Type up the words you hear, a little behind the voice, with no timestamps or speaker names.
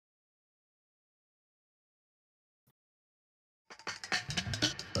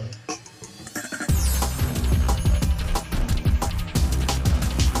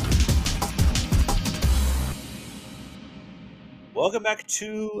Welcome back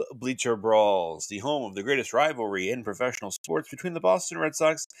to Bleacher Brawls, the home of the greatest rivalry in professional sports between the Boston Red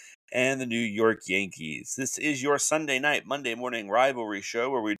Sox and the New York Yankees. This is your Sunday night, Monday morning rivalry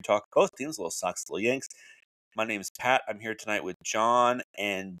show where we talk both teams, little Sox, little Yanks. My name is Pat. I'm here tonight with John,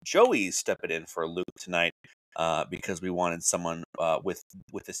 and Joey's stepping in for Luke tonight because we wanted someone with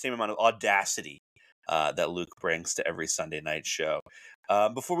the same amount of audacity that Luke brings to every Sunday night show.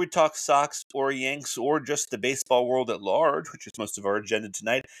 Before we talk Sox or Yanks or just the baseball world at large, which is most of our agenda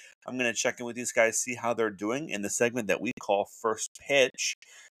tonight, I'm going to check in with these guys, see how they're doing in the segment that we call First Pitch.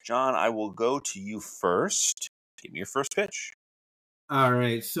 John, I will go to you first. Give me your first pitch. All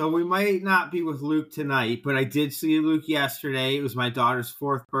right, so we might not be with Luke tonight, but I did see Luke yesterday. It was my daughter's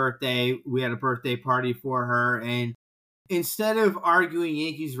 4th birthday. We had a birthday party for her, and instead of arguing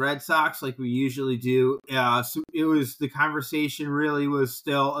Yankees Red Sox like we usually do, so it was the conversation really was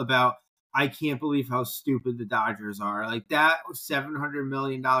still about I can't believe how stupid the Dodgers are. Like that $700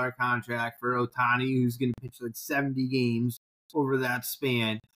 million contract for Ohtani, who's going to pitch like 70 games over that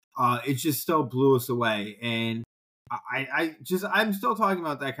span. It just still blew us away, and I'm still talking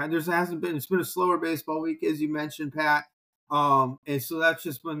about that kind. It's been a slower baseball week, as you mentioned, Pat. And so that's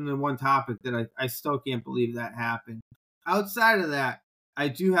just been the one topic that I still can't believe that happened. Outside of that, I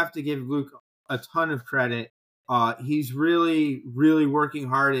do have to give Luke a ton of credit. He's really, really working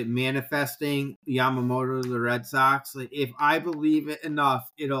hard at manifesting Yamamoto to the Red Sox. Like, if I believe it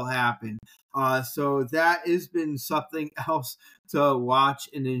enough, it'll happen. So that has been something else to watch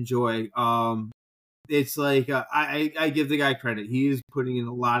and enjoy. It's like I give the guy credit. He is putting in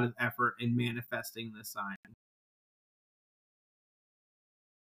a lot of effort in manifesting the sign.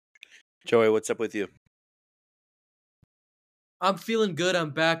 Joey, what's up with you? I'm feeling good. I'm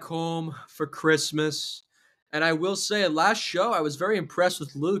back home for Christmas. And I will say, last show, I was very impressed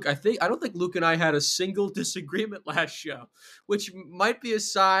with Luke. I don't think Luke and I had a single disagreement last show, which might be a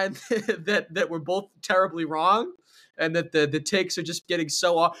sign that we're both terribly wrong, and that the takes are just getting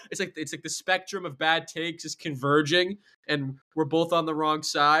so off. It's like the spectrum of bad takes is converging, and we're both on the wrong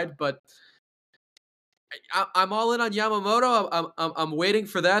side. But I'm all in on Yamamoto. I'm waiting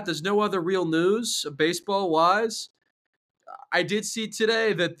for that. There's no other real news baseball wise. I did see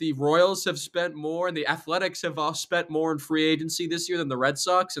today that the Royals have spent more and the Athletics have all spent more in free agency this year than the Red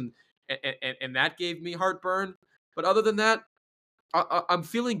Sox, and that gave me heartburn. But other than that, I'm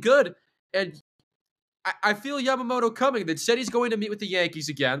feeling good, and I feel Yamamoto coming. They said he's going to meet with the Yankees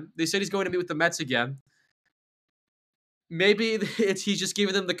again. They said he's going to meet with the Mets again. Maybe he's just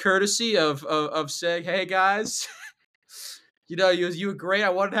giving them the courtesy of saying, "Hey guys, you were great. I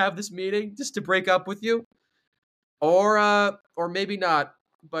wanted to have this meeting just to break up with you." Or maybe not,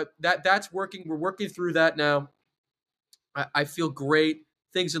 but that's working. We're working through that now. I feel great.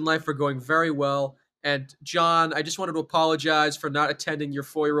 Things in life are going very well. And John, I just wanted to apologize for not attending your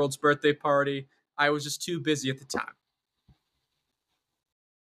 4-year-old's birthday party. I was just too busy at the time.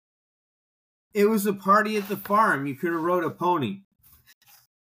 It was a party at the farm. You could have rode a pony.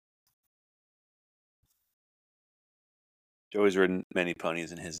 Joey's ridden many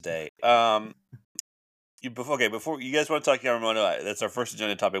ponies in his day. Before you guys want to talk Yamamoto, that's our first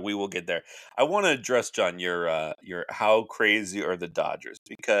agenda topic. We will get there. I want to address, John, your how crazy are the Dodgers,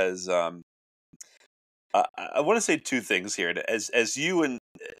 because I want to say two things here. As you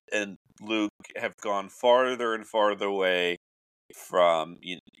and Luke have gone farther and farther away from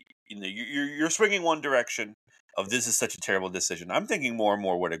you're swinging one direction of this is such a terrible decision. I'm thinking more and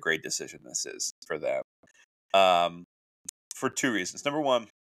more what a great decision this is for them. For two reasons. Number one,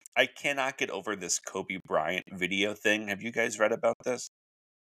 I cannot get over this Kobe Bryant video thing. Have you guys read about this?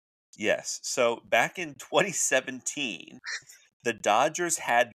 Yes. So back in 2017, the Dodgers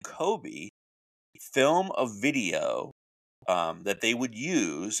had Kobe film a video that they would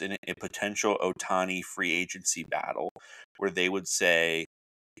use in a potential Ohtani free agency battle, where he would say,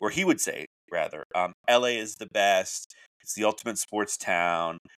 LA is the best. It's the ultimate sports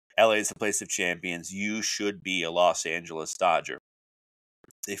town. LA is the place of champions. You should be a Los Angeles Dodger.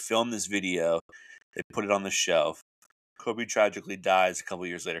 They filmed this video. They put it on the shelf. Kobe tragically dies a couple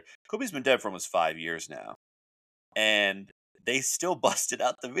years later. Kobe's been dead for almost 5 years now. And they still busted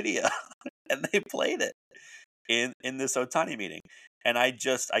out the video. And they played it in this Ohtani meeting. And I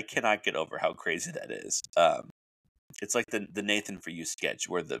cannot get over how crazy that is. It's like the Nathan For You sketch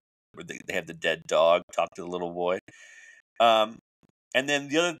where they have the dead dog talk to the little boy. And then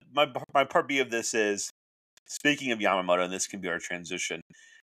the other my part B of this is, speaking of Yamamoto, and this can be our transition.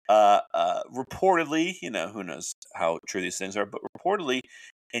 Reportedly, who knows how true these things are, but reportedly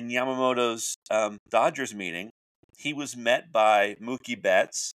in Yamamoto's Dodgers meeting, he was met by Mookie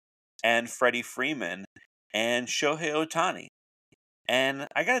Betts and Freddie Freeman and Shohei Ohtani. And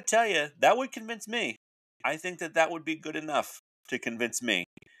I got to tell you, that would convince me. I think that would be good enough to convince me.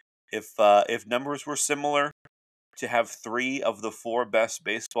 If numbers were similar, to have 3 of the 4 best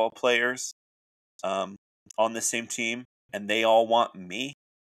baseball players on the same team, and they all want me,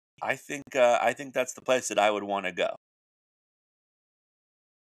 I think that's the place that I would want to go.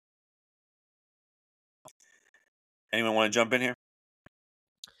 Anyone want to jump in here?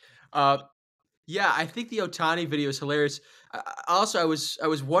 Yeah, I think the Otani video is hilarious. Also, I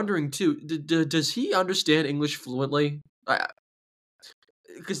was wondering too. Does he understand English fluently?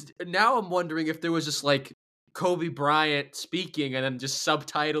 Because now I'm wondering if there was just like Kobe Bryant speaking and then just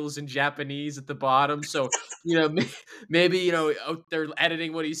subtitles in Japanese at the bottom. So maybe they're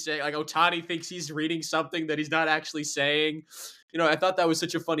editing what he's saying. Like Otani thinks he's reading something that he's not actually saying. I thought that was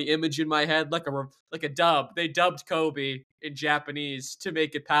such a funny image in my head, like a dub. They dubbed Kobe in Japanese to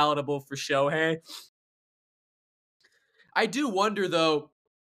make it palatable for Shohei. I do wonder though.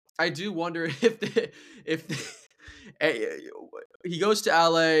 I do wonder if he goes to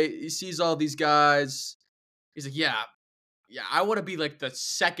LA, he sees all these guys. He's like, yeah, I want to be like the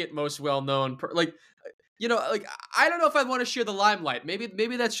second most well known. Like I don't know if I'd want to share the limelight.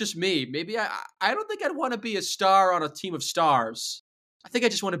 Maybe that's just me. Maybe I don't think I'd want to be a star on a team of stars. I think I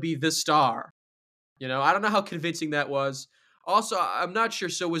just want to be the star. I don't know how convincing that was. Also, I'm not sure.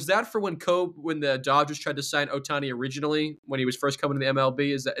 So was that for when the Dodgers tried to sign Otani originally when he was first coming to the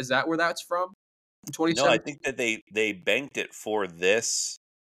MLB? Is that where that's from? No, I 2017. think that they banked it for this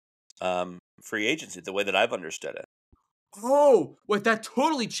free agency, the way that I've understood it. Oh, wait, that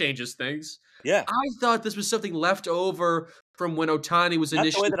totally changes things. Yeah, I thought this was something left over from when Otani was not the way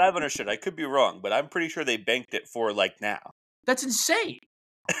initially. that I've understood. I could be wrong, but I'm pretty sure they banked it for like now. That's insane.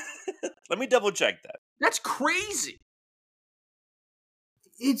 Let me double check that. That's crazy.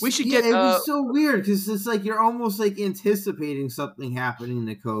 We should get. It was so weird because it's like you're almost like anticipating something happening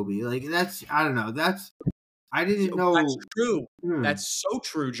to Kobe. Like that's I don't know. I didn't know. That's true. That's so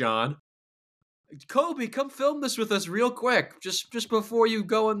true, John. Kobe, come film this with us real quick. Just before you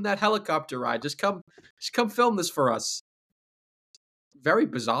go on that helicopter ride. Just come film this for us. Very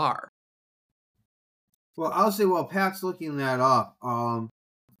bizarre. Well, I'll say while Pat's looking that up,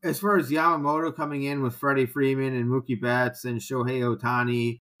 as far as Yamamoto coming in with Freddie Freeman and Mookie Betts and Shohei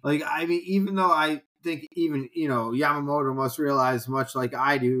Ohtani, like I mean, even though I think even Yamamoto must realize, much like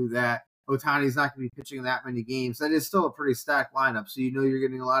I do, that Ohtani's not going to be pitching that many games. That is still a pretty stacked lineup, so you're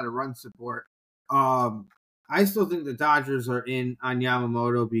getting a lot of run support. I still think the Dodgers are in on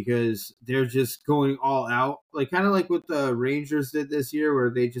Yamamoto because they're just going all out, like kind of like what the Rangers did this year, where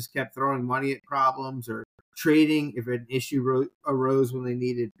they just kept throwing money at problems or trading if an issue arose when they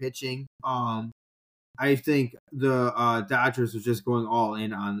needed pitching. I think the Dodgers are just going all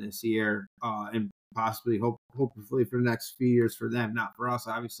in on this year, and possibly hopefully for the next few years for them, not for us,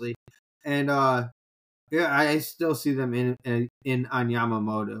 obviously. And yeah, I still see them in on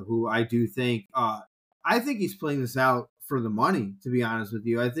Yamamoto, who I do think I think he's playing this out for the money, to be honest with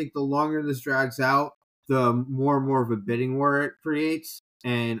you. I think the longer this drags out, the more and more of a bidding war it creates.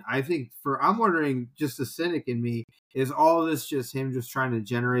 And I think I'm wondering, just the cynic in me, is all this just him just trying to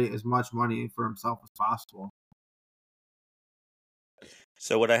generate as much money for himself as possible?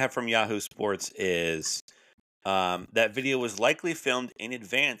 So what I have from Yahoo Sports is that video was likely filmed in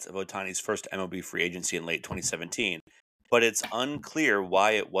advance of Otani's first MLB free agency in late 2017, but it's unclear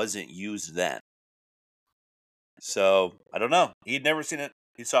why it wasn't used then. So I don't know. He'd never seen it.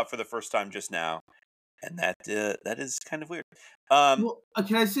 He saw it for the first time just now, and that is kind of weird. Well,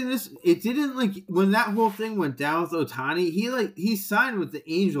 can I say this? It didn't when that whole thing went down with Ohtani. He signed with the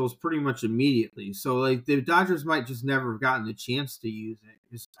Angels pretty much immediately. So like the Dodgers might just never have gotten the chance to use it.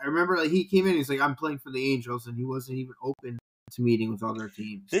 'Cause I remember he came in. He's like, I'm playing for the Angels, and he wasn't even open to meeting with other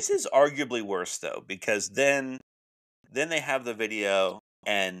teams. This is arguably worse though, because then they have the video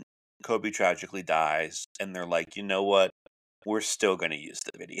and Kobe tragically dies, and they're like, you know what? We're still going to use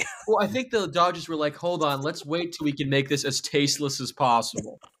the video. Well, I think the Dodgers were like, hold on, let's wait till we can make this as tasteless as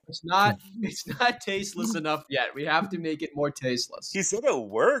possible. It's not tasteless enough yet. We have to make it more tasteless. He said it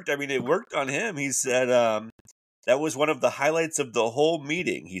worked. I mean, it worked on him. He said that was one of the highlights of the whole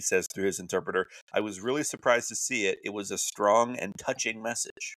meeting, he says through his interpreter. I was really surprised to see it. It was a strong and touching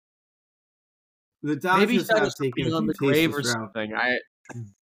message. The Dodgers have taken on a the few grave or tasteless routes. something.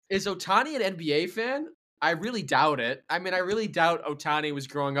 Is Ohtani an NBA fan? I really doubt it. I mean, I really doubt Ohtani was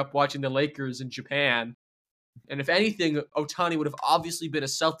growing up watching the Lakers in Japan. And if anything, Ohtani would have obviously been a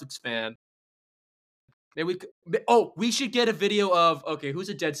Celtics fan. Maybe we should get a video of, okay, who's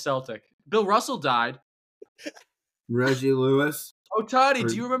a dead Celtic? Bill Russell died. Reggie Lewis. Otani, Or-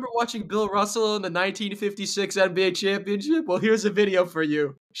 do you remember watching Bill Russell in the 1956 NBA championship? Well, here's a video for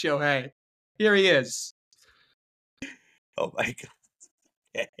you, Shohei. Here he is. Oh my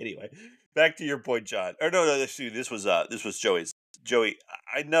god. Anyway, back to your point, John. Or no, this was Joey's. Joey,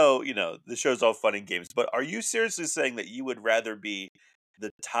 I know the show's all fun and games, but are you seriously saying that you would rather be the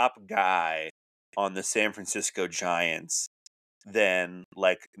top guy on the San Francisco Giants than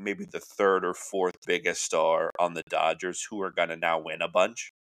like maybe the third or fourth biggest star on the Dodgers, who are gonna now win a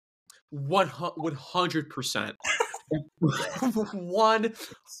bunch? 100%.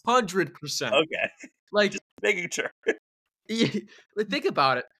 100%. Okay, Like, just making sure. think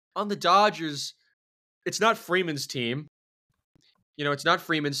about it. On the Dodgers, it's not Freeman's team. It's not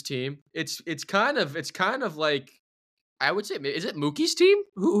Freeman's team. It's kind of like, I would say, is it Mookie's team?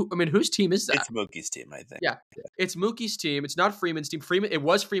 Whose team is that? It's Mookie's team, I think. Yeah, it's Mookie's team. It's not Freeman's team. It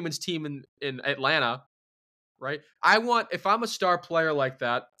was Freeman's team in Atlanta, right? If I'm a star player like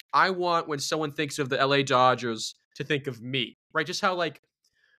that, I want when someone thinks of the LA Dodgers to think of me, right? Just how like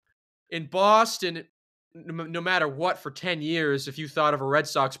in Boston, no matter what, for 10 years, if you thought of a Red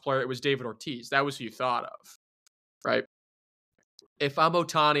Sox player, it was David Ortiz. That was who you thought of, right? If I'm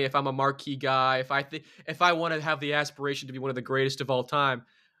Otani, if I'm a marquee guy, if I want to have the aspiration to be one of the greatest of all time,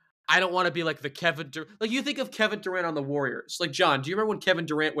 I don't want to be like the like you think of Kevin Durant on the Warriors. Like, John, do you remember when Kevin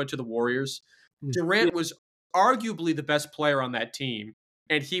Durant went to the Warriors? Durant was arguably the best player on that team,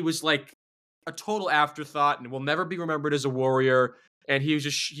 and he was like a total afterthought and will never be remembered as a Warrior. And he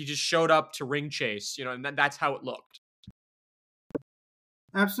just showed up to ring chase, and that's how it looked.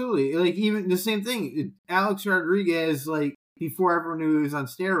 Absolutely. Like, even the same thing. Alex Rodriguez, like, before everyone knew he was on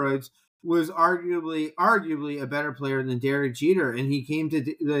steroids, was arguably a better player than Derek Jeter, and he came to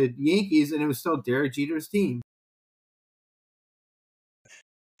the Yankees, and it was still Derek Jeter's team.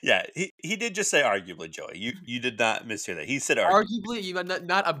 Yeah, he did just say arguably, Joey. You did not mishear that. He said arguably, you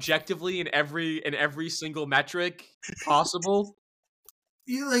not objectively in every single metric possible.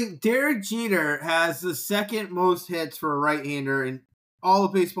 Derek Jeter has the second most hits for a right-hander in all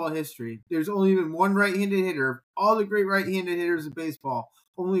of baseball history. There's only been one right-handed hitter. All the great right-handed hitters in baseball,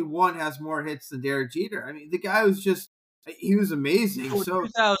 only one has more hits than Derek Jeter. I mean, the guy was he was amazing. So,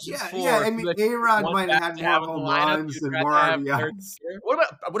 2004, I mean, A-Rod might have had more home runs and more RBIs.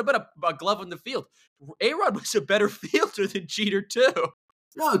 What about a glove on the field? A-Rod was a better fielder than Jeter, too.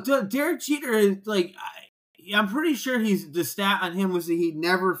 No, Derek Jeter is I'm pretty sure the stat on him was that he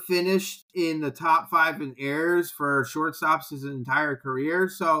never finished in the top 5 in errors for shortstops his entire career.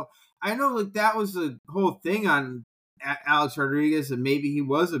 So I know that was the whole thing on Alex Rodriguez, and maybe he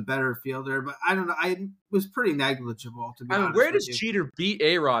was a better fielder, but I don't know. I was pretty negligible, to be honest. Where does Jeter beat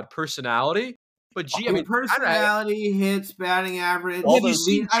A-Rod? Personality? But personality, hits, batting average. Have you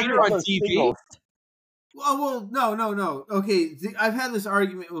seen Jeter on TV? Well, no. Okay, I've had this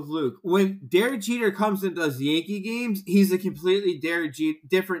argument with Luke. When Derek Jeter comes and does Yankee games, he's a completely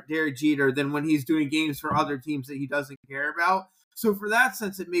different Derek Jeter than when he's doing games for other teams that he doesn't care about. So for that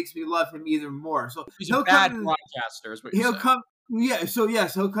sense, it makes me love him even more. So he's a bad broadcaster, is what you're saying. He'll come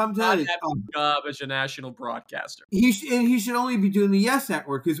to not have a job as a national broadcaster. He should only be doing the Yes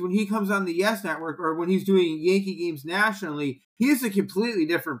Network, because when he comes on the Yes Network or when he's doing Yankee games nationally, he's a completely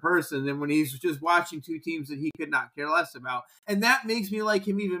different person than when he's just watching two teams that he could not care less about. And that makes me like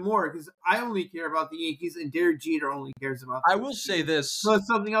him even more, because I only care about the Yankees and Derek Jeter only cares about I will say this. So it's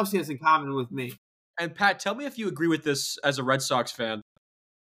something else he has in common with me. And Pat, tell me if you agree with this as a Red Sox fan.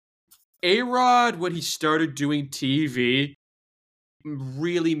 A-Rod, when he started doing TV,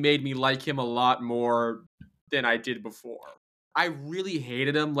 really made me like him a lot more than I did before. I really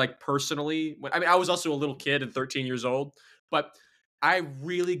hated him, like, personally. I was also a little kid and 13 years old, but I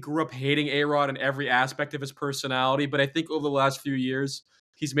really grew up hating A-Rod in every aspect of his personality. But I think over the last few years,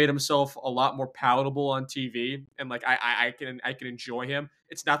 he's made himself a lot more palatable on TV, and like I can enjoy him.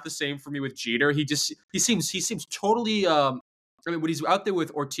 It's not the same for me with Jeter. He seems totally. When he's out there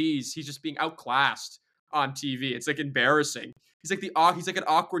with Ortiz, he's just being outclassed on TV. It's like embarrassing. He's like an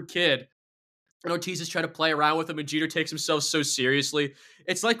awkward kid, and Ortiz is trying to play around with him, and Jeter takes himself so seriously.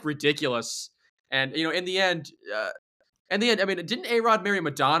 It's like ridiculous. And in the end, I mean, didn't A-Rod marry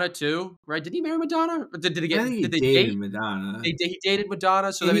Madonna too? Right? Did he marry Madonna? Or did they date Madonna? He dated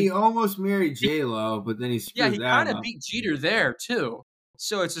Madonna. So he almost married J-Lo, but then he screwed that up. Kind of beat Jeter there too.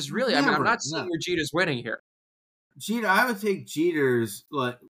 So it's just really. I'm not seeing where Jeter's winning here. Jeter, I would take Jeter's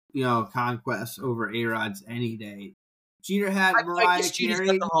conquest over A-Rod's any day. Jeter had Mariah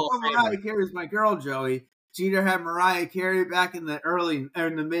Carey. Mariah Carey is my girl, Joey. Jeter had Mariah Carey back in the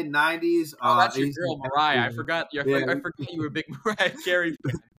mid '90s. Oh, that's your girl, Mariah. I forgot you were a big Mariah Carey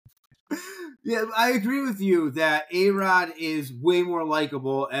fan. Yeah, I agree with you that A-Rod is way more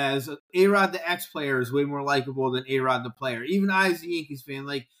likable as A-Rod the ex-player is way more likable than A-Rod the player. Even I as a Yankees fan,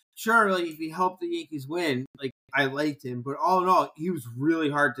 like, sure, like if he helped the Yankees win, like I liked him, but all in all, he was really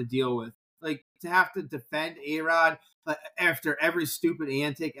hard to deal with. Like to have to defend A-Rod after every stupid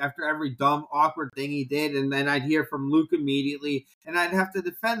antic, after every dumb, awkward thing he did, and then I'd hear from Luke immediately, and I'd have to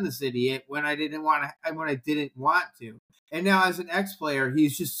defend this idiot when I didn't want to. And now, as an ex-player,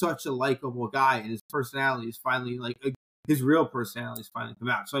 he's just such a likable guy, and his personality is finally his real personality is finally come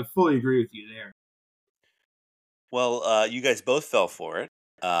out. So I fully agree with you there. Well, you guys both fell for it.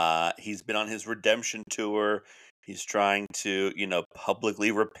 He's been on his redemption tour. He's trying to,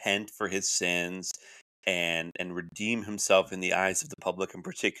 publicly repent for his sins and redeem himself in the eyes of the public, and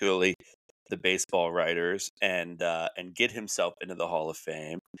particularly the baseball writers, and get himself into the Hall of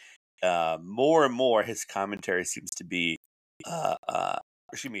Fame. More and more, his commentary seems to be, uh, uh,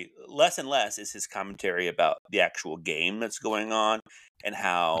 excuse me, less and less is his commentary about the actual game that's going on and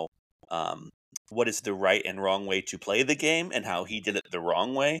how, um, what is the right and wrong way to play the game and how he did it the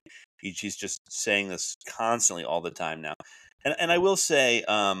wrong way. He's just saying this constantly all the time now. And I will say,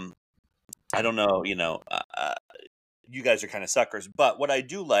 I don't know, you guys are kind of suckers, but what I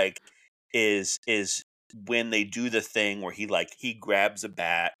do like is when they do the thing where he grabs a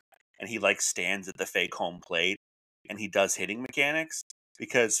bat and he stands at the fake home plate and he does hitting mechanics,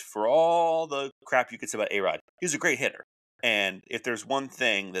 because for all the crap you could say about A-Rod, he's a great hitter. And if there's one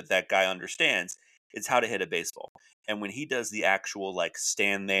thing that guy understands, it's how to hit a baseball. And when he does the actual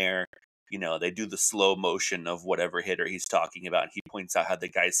stand there, they do the slow motion of whatever hitter he's talking about. And he points out how the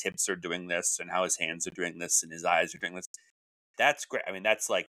guy's hips are doing this and how his hands are doing this and his eyes are doing this. That's great. I mean, that's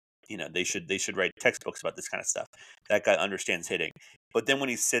they should write textbooks about this kind of stuff. That guy understands hitting. But then when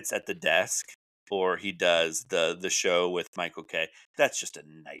he sits at the desk or he does the show with Michael K, that's just a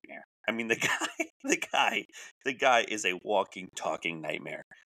nightmare. I mean, the guy the guy is a walking, talking nightmare.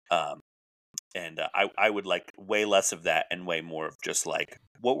 And I would like way less of that and way more of just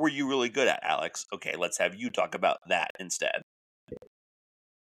what were you really good at, Alex? Okay, let's have you talk about that instead.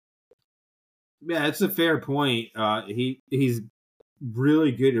 Yeah, it's a fair point. He's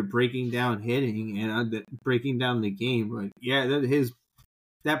really good at breaking down hitting and breaking down the game. But yeah,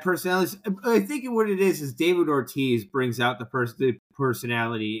 that personality. I think what it is David Ortiz brings out the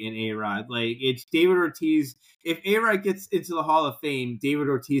personality in A-Rod. Like it's David Ortiz. If A-Rod gets into the Hall of Fame, David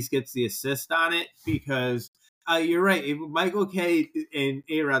Ortiz gets the assist on it because you're right. Michael K and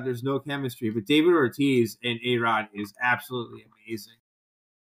A-Rod, there's no chemistry, but David Ortiz and A-Rod is absolutely amazing.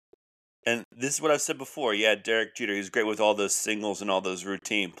 And this is what I've said before. Yeah, Derek Jeter, he's great with all those singles and all those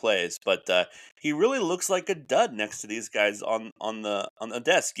routine plays, but he really looks like a dud next to these guys on the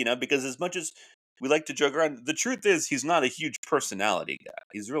desk. Because as much as we like to joke around, the truth is he's not a huge personality guy.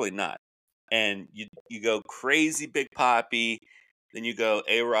 He's really not. And you go crazy Big Poppy, then you go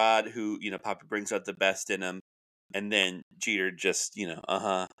A-Rod, who Poppy brings out the best in him, and then Jeter just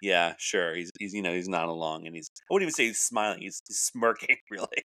yeah, sure, he's not along, and I wouldn't even say he's smiling, he's smirking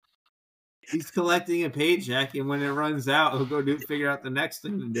really. He's collecting a paycheck, and when it runs out, he'll go figure out the next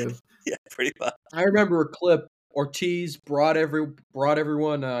thing to do. Yeah, pretty much. I remember a clip. Ortiz brought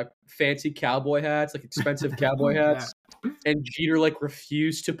everyone fancy cowboy hats, like expensive cowboy hats, and Jeter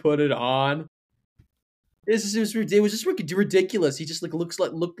refused to put it on. It was just ridiculous. He just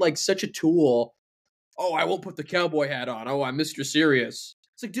looked like such a tool. Oh, I won't put the cowboy hat on. Oh, I'm Mr. Serious.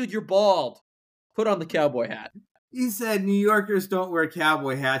 It's like, dude, you're bald. Put on the cowboy hat. He said New Yorkers don't wear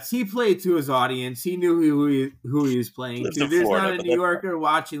cowboy hats. He played to his audience. He knew who he was playing to. There's not a New Yorker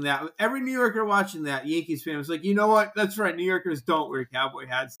watching that. Every New Yorker watching that Yankees fan was like, you know what? That's right. New Yorkers don't wear cowboy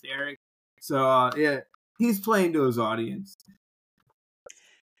hats, Derek. So, yeah, he's playing to his audience.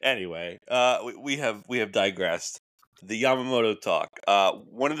 Anyway, we have digressed. The Yamamoto talk.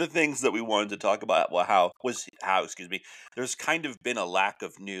 One of the things that we wanted to talk about, excuse me, there's kind of been a lack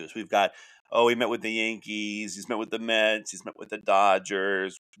of news. We've got, he met with the Yankees, he's met with the Mets, he's met with the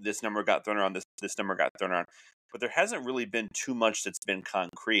Dodgers. This number got thrown around, this number got thrown around. But there hasn't really been too much that's been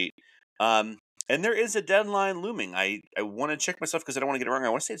concrete. And there is a deadline looming. I want to check myself because I don't want to get it wrong. I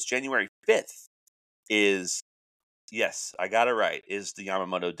want to say it's January 5th Yes, I got it right, is the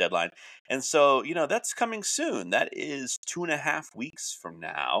Yamamoto deadline. And so, that's coming soon. That is 2.5 weeks from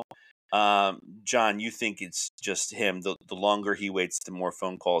now. John, you think it's just him. The longer he waits, the more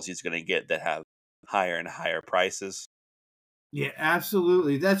phone calls he's going to get that have higher and higher prices. Yeah,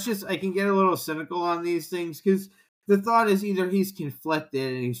 absolutely. That's just, I can get a little cynical on these things because the thought is either he's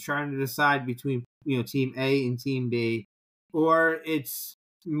conflicted and he's trying to decide between, Team A and Team B, or it's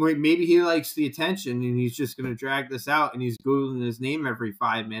maybe he likes the attention and he's just going to drag this out and he's Googling his name every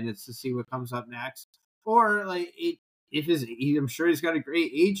 5 minutes to see what comes up next. Or like I'm sure he's got a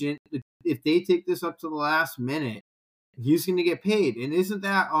great agent. If they take this up to the last minute, he's going to get paid. And isn't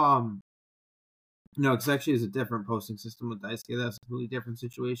that, no, because actually it's a different posting system with Daisuke. That's a completely different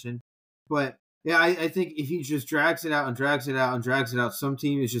situation. But yeah, I think if he just drags it out and drags it out and drags it out, some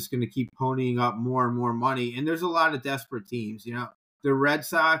team is just going to keep ponying up more and more money. And there's a lot of desperate teams. The Red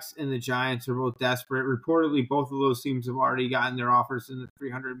Sox and the Giants are both desperate. Reportedly, both of those teams have already gotten their offers in the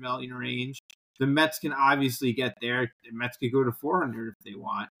 $300 million range. The Mets can obviously get there. The Mets could go to 400 if they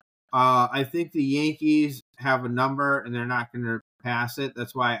want. I think the Yankees have a number, and they're not going to pass it.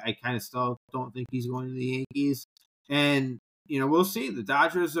 That's why I kind of still don't think he's going to the Yankees. And we'll see. The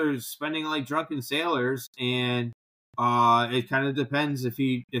Dodgers are spending like drunken sailors, and it kind of depends if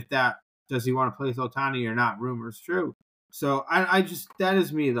does he want to play with Ohtani or not. Rumors true. So I just, that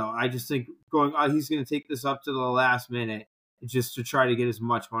is me though. I just think he's going to take this up to the last minute just to try to get as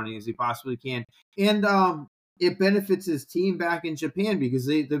much money as he possibly can. And it benefits his team back in Japan because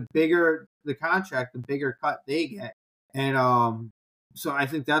the bigger the contract, the bigger cut they get. And so I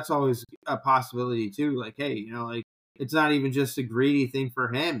think that's always a possibility too. Like, hey, it's not even just a greedy thing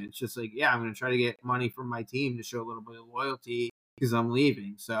for him. It's just like, yeah, I'm going to try to get money from my team to show a little bit of loyalty because I'm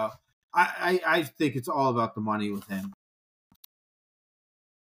leaving. So I think it's all about the money with him.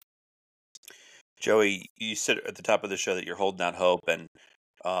 Joey, you said at the top of the show that you're holding out hope, and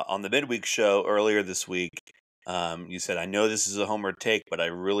on the midweek show earlier this week, you said, I know this is a homer take, but I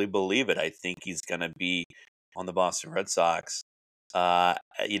really believe it. I think he's going to be on the Boston Red Sox. Of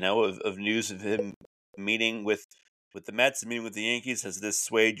news of him meeting with the Mets and meeting with the Yankees, has this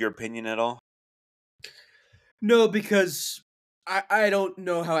swayed your opinion at all? No, because I don't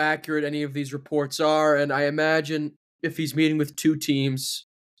know how accurate any of these reports are, and I imagine if he's meeting with two teams,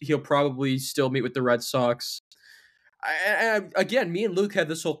 he'll probably still meet with the Red Sox. Again, me and Luke had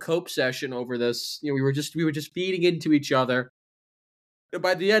this whole cope session over this. We were just feeding into each other.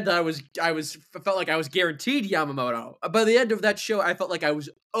 By the end, I felt like I was guaranteed Yamamoto. By the end of that show, I felt like I was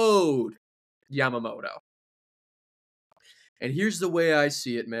owed Yamamoto. And here's the way I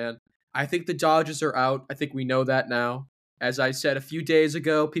see it, man. I think the Dodgers are out. I think we know that now. As I said a few days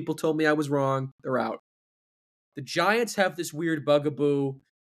ago, people told me I was wrong. They're out. The Giants have this weird bugaboo.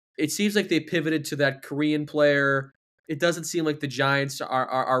 It seems like they pivoted to that Korean player. It doesn't seem like the Giants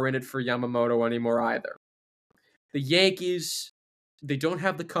are in it for Yamamoto anymore either. The Yankees, they don't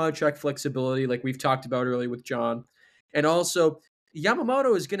have the contract flexibility like we've talked about earlier with John. And also,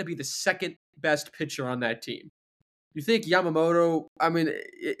 Yamamoto is going to be the second best pitcher on that team. You think Yamamoto,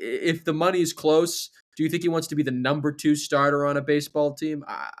 if the money is close, do you think he wants to be the number 2 starter on a baseball team?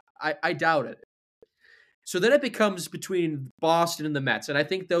 I doubt it. So then it becomes between Boston and the Mets. And I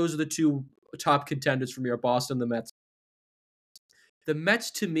think those are the two top contenders for me, are Boston and the Mets. The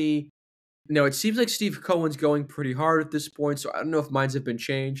Mets, to me, it seems like Steve Cohen's going pretty hard at this point, so I don't know if minds have been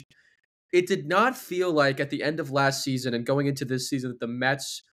changed. It did not feel like at the end of last season and going into this season that the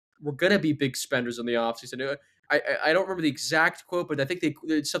Mets were going to be big spenders in the offseason. I don't remember the exact quote, but I think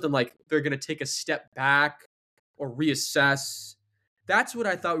it's something like they're going to take a step back or reassess. That's what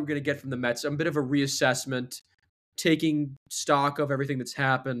I thought we were going to get from the Mets, a bit of a reassessment, taking stock of everything that's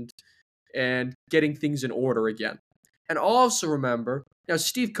happened and getting things in order again. And also remember, now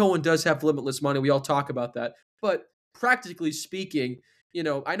Steve Cohen does have limitless money. We all talk about that. But practically speaking,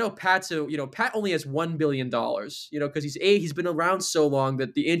 I know Pat only has $1 billion, because he's been around so long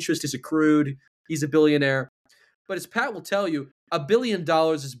that the interest is accrued. He's a billionaire. But as Pat will tell you, $1 billion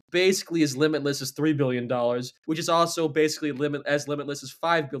is basically as limitless as $3 billion, which is also basically as limitless as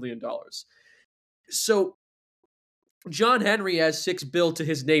 $5 billion. So John Henry has $6 billion to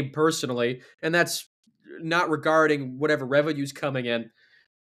his name personally, and that's not regarding whatever revenue's coming in.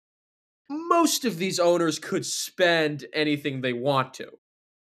 Most of these owners could spend anything they want to,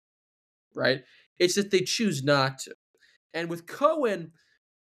 right? It's that they choose not to. And with Cohen,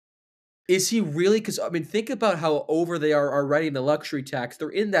 is he really? Because, think about how over they are already in the luxury tax. They're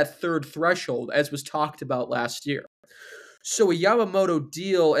in that third threshold, as was talked about last year. So a Yamamoto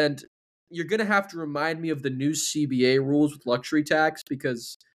deal, and you're going to have to remind me of the new CBA rules with luxury tax,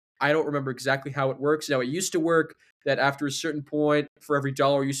 because I don't remember exactly how it works. Now, it used to work that after a certain point, for every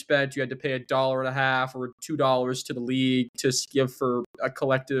dollar you spent, you had to pay $1.50 or $2 to the league to give for a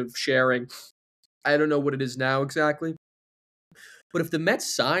collective sharing. I don't know what it is now exactly. But if the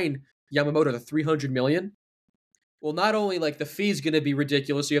Mets sign Yamamoto to $300 million, well, not only the fee's going to be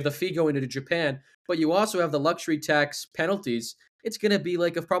ridiculous, you have the fee going into Japan, but you also have the luxury tax penalties. It's going to be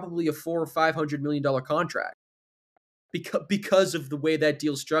probably a $400 or $500 million contract. because of the way that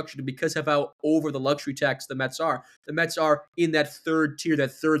deal's structured and because of how over the luxury tax the Mets are. The Mets are in that third tier,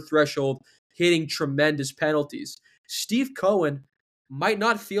 that third threshold, hitting tremendous penalties. Steve Cohen might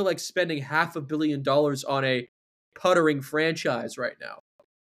not feel like spending $500 million on a puttering franchise right now.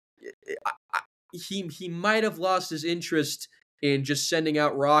 He might have lost his interest in just sending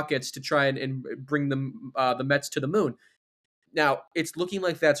out rockets to try and bring them the Mets to the moon. Now, it's looking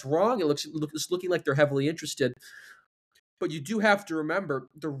like that's wrong. It's looking like they're heavily interested. But you do have to remember,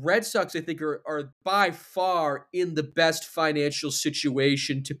 the Red Sox, I think, are by far in the best financial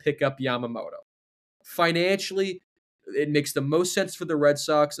situation to pick up Yamamoto. Financially, it makes the most sense for the Red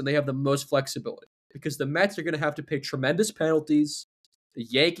Sox, and they have the most flexibility because the Mets are going to have to pay tremendous penalties. The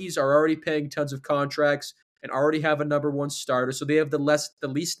Yankees are already paying tons of contracts and already have a number one starter, so they have the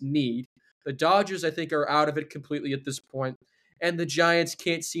least need. The Dodgers, I think, are out of it completely at this point, and the Giants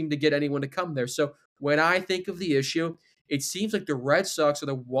can't seem to get anyone to come there. So when I think of the issue, it seems like the Red Sox are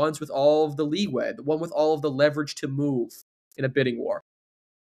the ones with all of the leeway, the one with all of the leverage to move in a bidding war.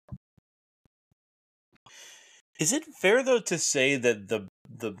 Is it fair though to say that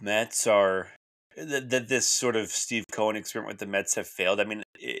the Mets are that this sort of Steve Cohen experiment with the Mets have failed? I mean,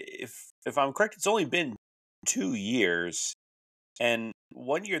 if I'm correct, it's only been 2 years, and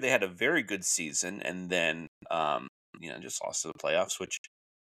 1 year they had a very good season, and then just lost to the playoffs, which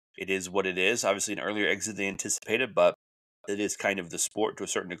it is what it is. Obviously, an earlier exit than anticipated, but it is kind of the sport to a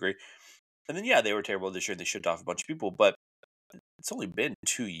certain degree. And then they were terrible this year. They shipped off a bunch of people, but it's only been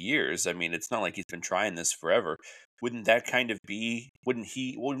 2 years. I mean, it's not like he's been trying this forever. Wouldn't that kind of be? Wouldn't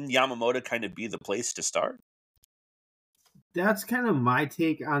Yamamoto kind of be the place to start? That's kind of my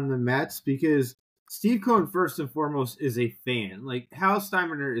take on the Mets because Steve Cohen, first and foremost, is a fan. Like, Hal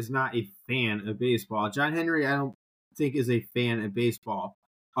Steinbrenner is not a fan of baseball. John Henry, I don't think, is a fan of baseball.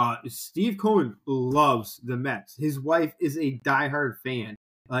 Steve Cohen loves the Mets. His wife is a diehard fan.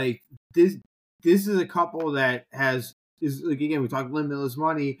 Like, this is a couple that is like, again, we talk limitless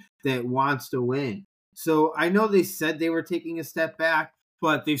money, that wants to win. So I know they said they were taking a step back,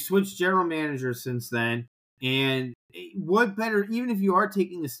 but they've switched general managers since then. And what better, even if you are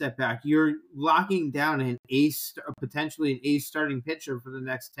taking a step back, you're locking down potentially an ace starting pitcher for the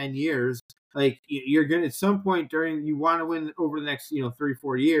next 10 years. Like, you're going to, at some point you want to win over the next,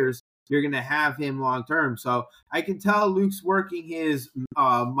 3-4 years, you're going to have him long term. So I can tell Luke's working his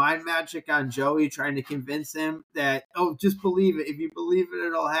mind magic on Joey, trying to convince him that, just believe it. If you believe it,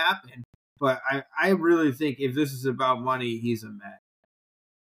 it'll happen. But I really think if this is about money, he's a Met.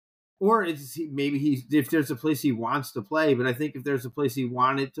 Or if there's a place he wants to play, but I think if there's a place he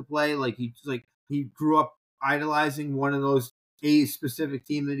wanted to play, like he grew up idolizing one of those a specific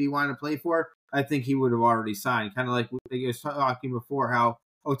team that he wanted to play for, I think he would have already signed. Kind of like I was talking before, how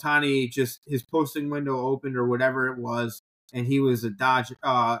Ohtani his posting window opened or whatever it was, and he was an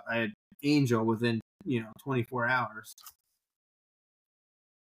Angel within 24 hours.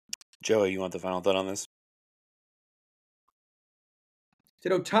 Joey, you want the final thought on this?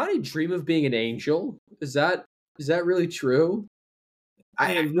 Did Ohtani dream of being an Angel? Is that really true?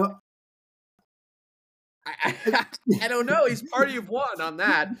 I have no. I don't know. He's party of one on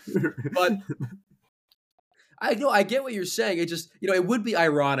that, but I know I get what you're saying. It just it would be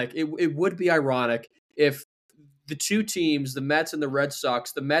ironic. It would be ironic if the two teams, the Mets and the Red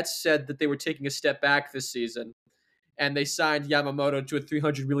Sox, the Mets said that they were taking a step back this season, and they signed Yamamoto to a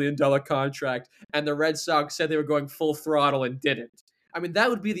 $300 million contract, and the Red Sox said they were going full throttle and didn't. I mean, that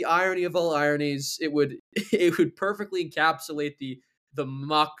would be the irony of all ironies. It would perfectly encapsulate the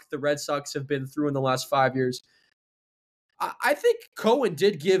muck the Red Sox have been through in the last 5 years. I think Cohen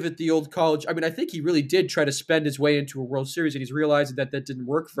did give it the old college. I mean, I think he really did try to spend his way into a World Series, and he's realizing that didn't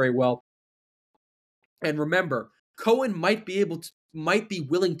work very well. And remember, Cohen might be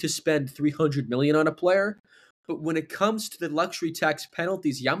willing to spend $300 million on a player, but when it comes to the luxury tax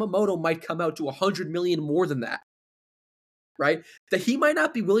penalties, Yamamoto might come out to $100 million more than that. Right? That he might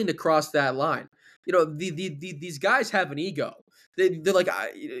not be willing to cross that line. These guys have an ego. They're like,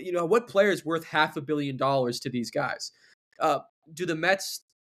 what player is worth $500 million to these guys? Do the Mets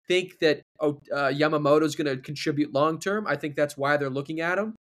think that Yamamoto is going to contribute long term? I think that's why they're looking at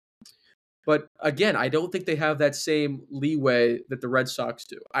him. But again, I don't think they have that same leeway that the Red Sox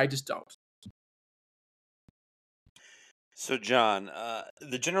do. I just don't. So, John,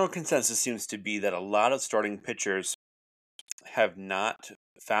 the general consensus seems to be that a lot of starting pitchers have not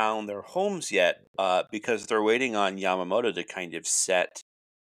found their homes yet because they're waiting on Yamamoto to kind of set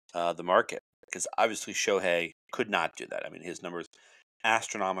the market. Because obviously Shohei could not do that. I mean, his numbers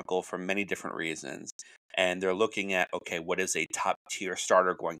astronomical for many different reasons. And they're looking at, okay, what is a top tier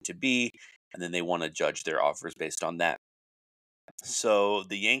starter going to be? and then they want to judge their offers based on that. So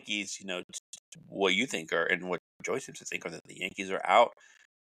the Yankees, what you think are, and what Joy seems to think are that the Yankees are out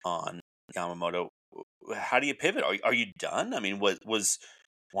on Yamamoto. How do you pivot? Are you done? I mean, was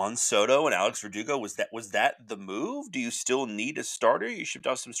Juan Soto and Alex Verdugo, was that the move? Do you still need a starter? You shipped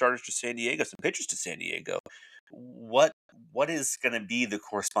off some starters to San Diego, some pitchers to San Diego. What is going to be the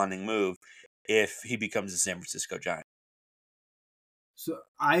corresponding move if he becomes a San Francisco Giant? So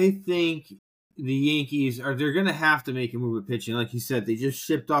I think the Yankees they're going to have to make a move with pitching. Like you said, they just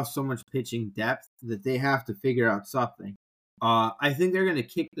shipped off so much pitching depth that they have to figure out something. I think they're going to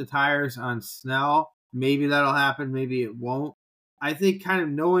kick the tires on Snell. Maybe that'll happen. Maybe it won't. I think kind of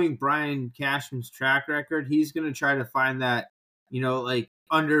knowing Brian Cashman's track record, he's going to try to find that, like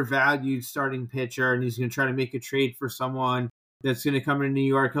undervalued starting pitcher, and he's going to try to make a trade for someone that's going to come to New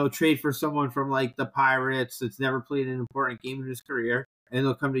York. He'll trade for someone from like the Pirates that's never played an important game in his career, and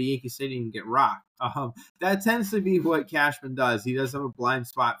they'll come to Yankee Stadium and get rocked. That tends to be what Cashman does. He does have a blind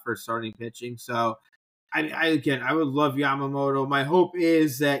spot for starting pitching. So, I would love Yamamoto. My hope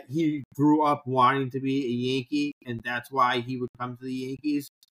is that he grew up wanting to be a Yankee, and that's why he would come to the Yankees.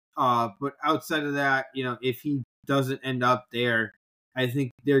 But outside of that, if he doesn't end up there, I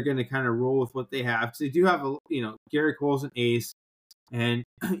think they're going to kind of roll with what they have. Because they do have Garrett Cole's an ace, and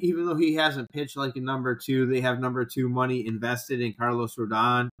even though he hasn't pitched like a number two, they have number two money invested in Carlos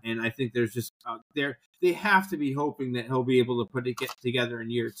Rodon, and I think there's just they have to be hoping that he'll be able to get together in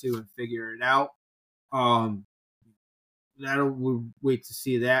year two and figure it out. We'll wait to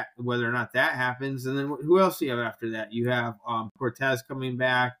see that whether or not that happens, and then who else do you have after that? You have Cortez coming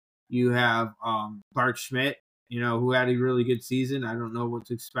back. You have Clark Schmidt, who had a really good season. I don't know what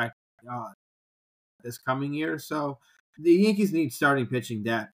to expect this coming year. So the Yankees need starting pitching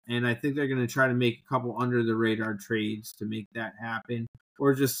depth, and I think they're going to try to make a couple under the radar trades to make that happen,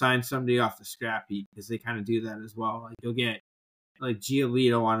 or just sign somebody off the scrap heap because they kind of do that as well. Like you'll get like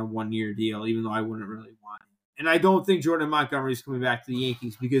Giolito on a 1-year deal, even though I wouldn't really want it. And I don't think Jordan Montgomery's coming back to the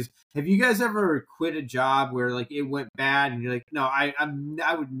Yankees, because have you guys ever quit a job where like it went bad and you're like, no,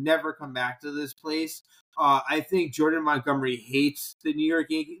 I would never come back to this place? I think Jordan Montgomery hates the New York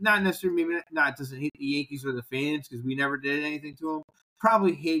Yankees. Not necessarily, maybe not doesn't hate the Yankees or the fans because we never did anything to him.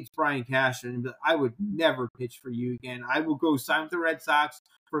 Probably hates Brian Cashman and be like, I would never pitch for you again. I will go sign with the Red Sox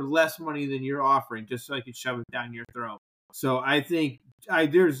for less money than you're offering just so I could shove it down your throat. So I think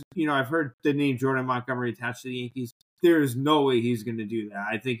I've heard the name Jordan Montgomery attached to the Yankees. There is no way he's going to do that.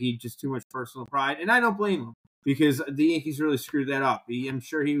 I think he just too much personal pride, and I don't blame him because the Yankees really screwed that up. I'm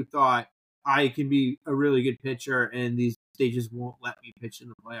sure he thought I can be a really good pitcher, and they just won't let me pitch in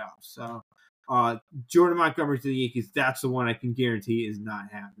the playoffs. So Jordan Montgomery to the Yankees, that's the one I can guarantee is not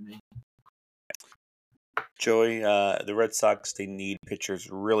happening. Joey, the Red Sox, they need pitchers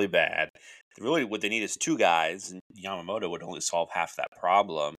really bad. Really, what they need is two guys, and Yamamoto would only solve half that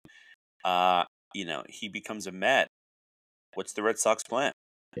problem. He becomes a Met. What's the Red Sox plan?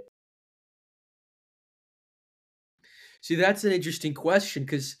 See, that's an interesting question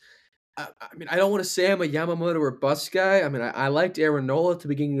because, I don't want to say I'm a Yamamoto or bust guy. I mean, I liked Aaron Nola at the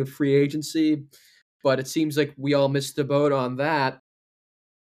beginning of free agency, but it seems like we all missed the boat on that.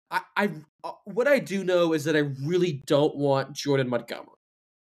 What I do know is that I really don't want Jordan Montgomery.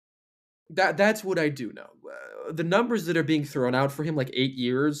 That's what I do know. The numbers that are being thrown out for him, like 8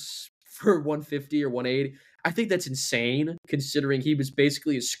 years for 150 or 180, I think that's insane considering he was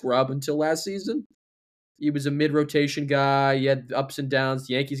basically a scrub until last season. He was a mid-rotation guy. He had ups and downs.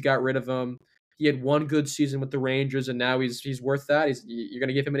 The Yankees got rid of him. He had one good season with the Rangers, and now he's worth that. You're going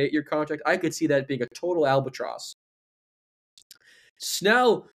to give him an 8-year contract? I could see that being a total albatross.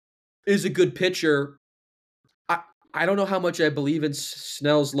 Snell is a good pitcher. I don't know how much I believe in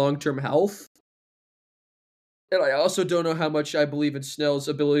Snell's long-term health. And I also don't know how much I believe in Snell's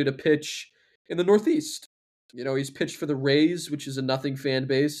ability to pitch in the Northeast. He's pitched for the Rays, which is a nothing fan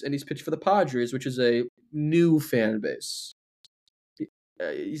base, and he's pitched for the Padres, which is a new fan base.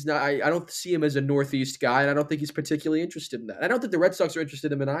 He's not. I don't see him as a Northeast guy, and I don't think he's particularly interested in that. I don't think the Red Sox are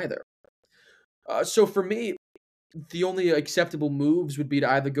interested in him either. So for me, the only acceptable moves would be to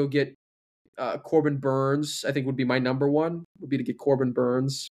either go get Corbin Burns. I think would be my number one. Would be to get Corbin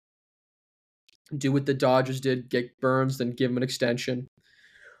Burns. Do what the Dodgers did, get Burns, then give him an extension.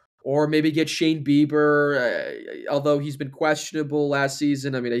 Or maybe get Shane Bieber, although he's been questionable last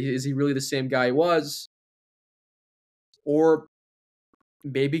season. I mean, is he really the same guy he was? Or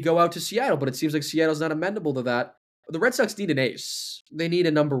maybe go out to Seattle, but it seems like Seattle's not amenable to that. The Red Sox need an ace. They need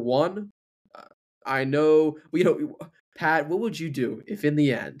a number one. I know, Pat, what would you do if in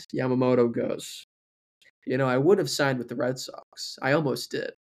the end Yamamoto goes? I would have signed with the Red Sox. I almost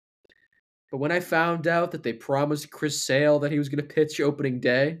did. But when I found out that they promised Chris Sale that he was going to pitch opening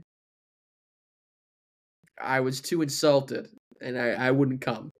day, I was too insulted, and I wouldn't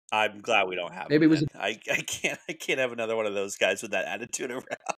come. I'm glad we don't have Maybe him it was then. I can't have another one of those guys with that attitude around.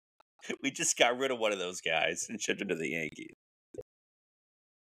 We just got rid of one of those guys and shipped him to the Yankees.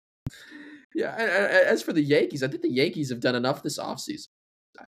 yeah. As for the Yankees, I think the Yankees have done enough this offseason.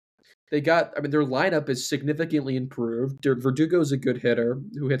 They got, I mean, their lineup is significantly improved. Verdugo's a good hitter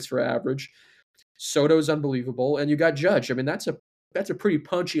who hits for average. Soto's unbelievable, and you got Judge. I mean, that's a pretty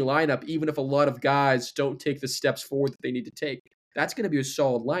punchy lineup, even if a lot of guys don't take the steps forward that they need to take. That's going to be a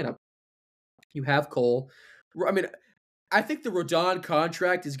solid lineup. You have Cole. I mean, I think the Rodon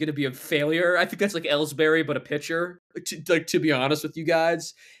contract is going to be a failure. I think that's like Ellsbury, but a pitcher. To be honest with you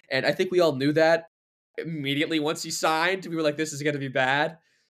guys, and I think we all knew that immediately once he signed. We were like, this is going to be bad.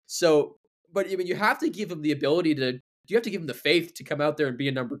 So, but I mean, you have to give him the ability to. You have to give him the faith to come out there and be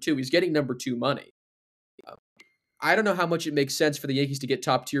a number two. He's getting number two money. I don't know how much it makes sense for the Yankees to get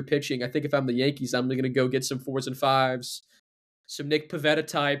top tier pitching. I think if I'm the Yankees, I'm going to go get some 4s and 5s, some Nick Pivetta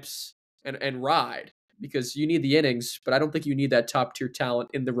types, and ride because you need the innings, but I don't think you need that top tier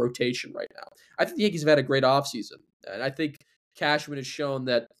talent in the rotation right now. I think the Yankees have had a great offseason, and I think Cashman has shown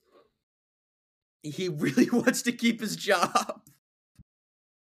that he really wants to keep his job.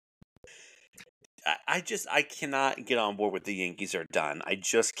 I cannot get on board with the Yankees are done. I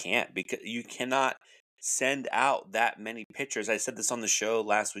just can't because you cannot send out that many pitchers. I said this on the show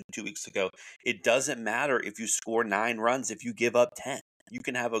last week, 2 weeks ago. It doesn't matter if you score 9 runs if you give up 10. You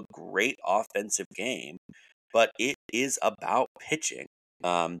can have a great offensive game, but it is about pitching.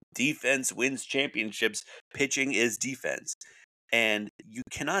 Defense wins championships. Pitching is defense. And you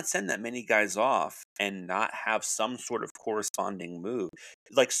cannot send that many guys off and not have some sort of corresponding move.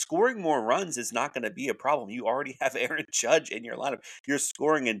 Like scoring more runs is not going to be a problem. You already have Aaron Judge in your lineup. You're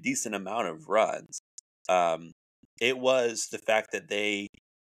scoring a decent amount of runs. It was the fact that they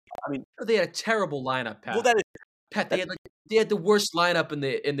had a terrible lineup, Pat. well, that is Pat, they had the worst lineup in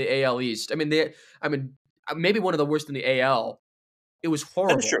the AL East. I mean, maybe one of the worst in the AL. It was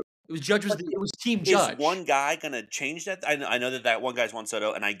horrible. true. It was it was Team Is Judge. one guy going to change that? I know that one guy's Juan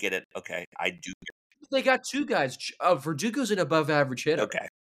Soto, and I get it. Okay, I do. They got 2 guys. Verdugo's an above average hitter. Okay.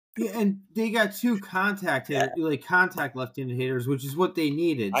 Yeah, and they got 2 contact left-handed hitters, which is what they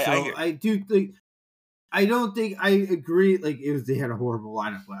needed. I do think. I don't think I agree. Like they had a horrible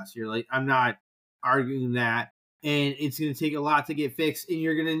lineup last year. Like I'm not arguing that, and it's going to take a lot to get fixed. And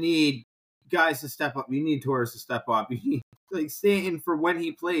you're going to need guys to step up. You need Torres to step up. You need Stanton for when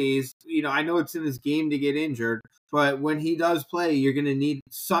he plays. I know it's in his game to get injured, but when he does play, you're going to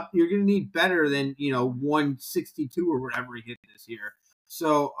need better than 162 or whatever he hit this year.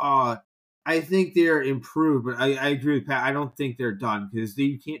 So I think they're improved, but I agree with Pat. I don't think they're done because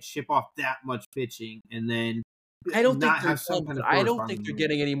you can't ship off that much pitching and then I don't think have some kind of. I don't think they're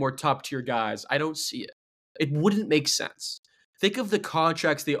getting any more top tier guys. I don't see it. It wouldn't make sense. Think of the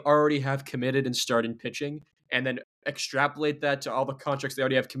contracts they already have committed in starting pitching, and then extrapolate that to all the contracts they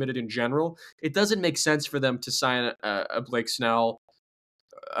already have committed in general. It doesn't make sense for them to sign a Blake Snell,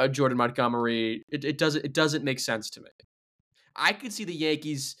 a Jordan Montgomery. It doesn't make sense to me. I could see the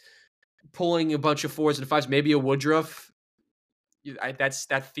Yankees pulling a bunch of 4s and 5s, maybe a Woodruff.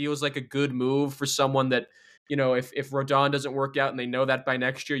 That feels like a good move for someone that, if Rodon doesn't work out and they know that by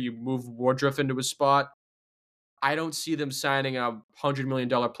next year, you move Woodruff into a spot. I don't see them signing a $100 million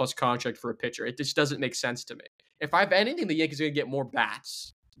plus contract for a pitcher. It just doesn't make sense to me. If I have anything, the Yankees are going to get more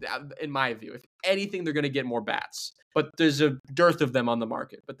bats, in my view. If anything, they're going to get more bats. But there's a dearth of them on the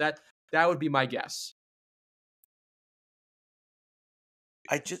market. But that would be my guess.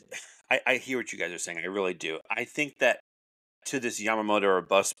 I hear what you guys are saying. I really do. I think that to this Yamamoto or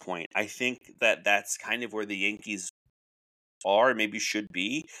bust point, I think that that's kind of where the Yankees are, maybe should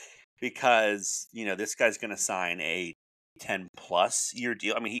be, because this guy's going to sign a 10+ year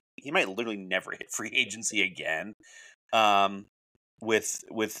deal. I mean, he might literally never hit free agency again. With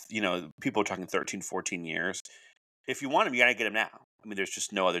people talking 13, 14 years. If you want him, you gotta get him now. I mean, there's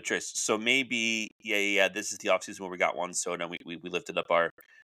just no other choice. So maybe, this is the offseason where we got Juan Soto and we lifted up our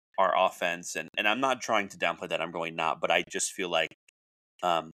offense, and I'm not trying to downplay that. I'm really not, but I just feel like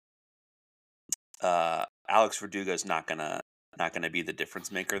Alex Verdugo is not gonna be the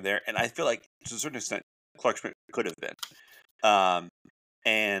difference maker there, and I feel like to a certain extent Clark Schmidt could have been.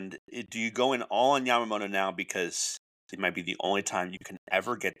 And do you go in all on Yamamoto now because it might be the only time you can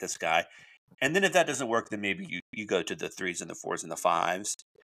ever get this guy? And then if that doesn't work, then maybe you go to the 3s and the 4s and the 5s.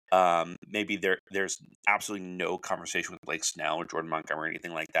 Maybe there's absolutely no conversation with Blake Snell or Jordan Montgomery or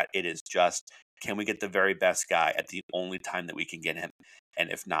anything like that. It is just Can we get the very best guy at the only time that we can get him?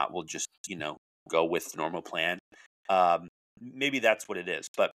 And if not, we'll just, go with the normal plan. Maybe that's what it is.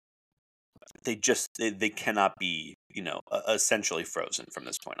 But they cannot be, essentially frozen from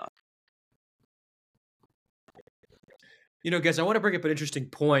this point on. Guys, I want to bring up an interesting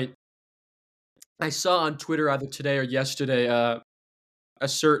point. I saw on Twitter either today or yesterday a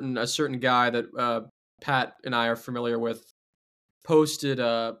certain guy that Pat and I are familiar with posted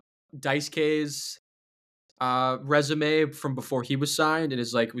Dice K's resume from before he was signed, and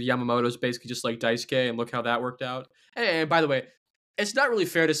is like Yamamoto's basically just like Dice K, and look how that worked out. And by the way, it's not really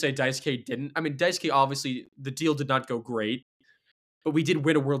fair to say Dice K didn't. I mean, Dice K, obviously the deal did not go great, but we did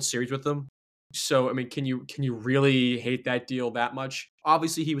win a World Series with them. So I mean, can you really hate that deal that much?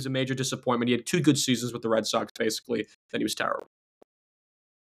 Obviously, he was a major disappointment. He had 2 good seasons with the Red Sox, basically. Then he was terrible.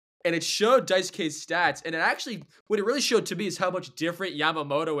 And it showed Dice K's stats, and what it really showed to me is how much different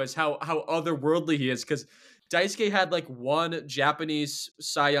Yamamoto is, how otherworldly he is. Because Dice K had like 1 Japanese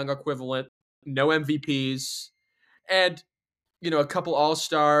Cy Young equivalent, no MVPs, and a couple All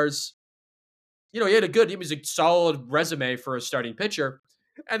Stars. He was a solid resume for a starting pitcher.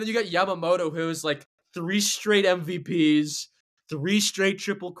 And then you got Yamamoto, who's like 3 straight MVPs, 3 straight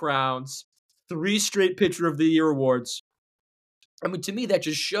Triple Crowns, 3 straight Pitcher of the Year awards. I mean, to me, that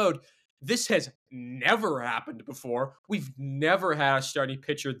just showed this has never happened before. We've never had a starting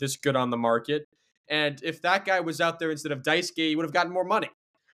pitcher this good on the market. And if that guy was out there instead of Dice K, he would have gotten more money,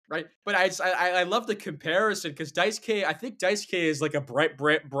 right? But I love the comparison, because I think Dice K is like a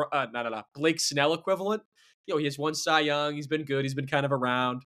Blake Snell equivalent. He has 1 Cy Young. He's been good. He's been kind of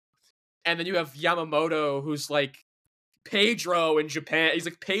around. And then you have Yamamoto, who's like Pedro in Japan. He's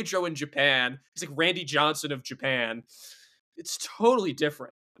like Pedro in Japan. He's like Randy Johnson of Japan. It's totally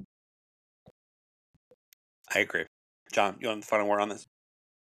different. I agree. John, you want the final word on this?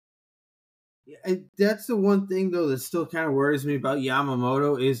 Yeah, that's the one thing, though, that still kind of worries me about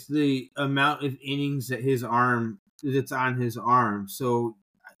Yamamoto is the amount of innings that's on his arm. So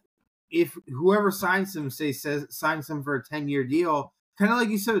if whoever signs him, signs him for a 10-year deal, kind of like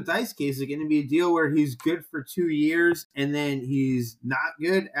you said with Dice Case, it's going to be a deal where he's good for 2 years and then he's not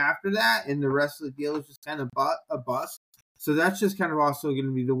good after that, and the rest of the deal is just kind of a bust. So that's just kind of also going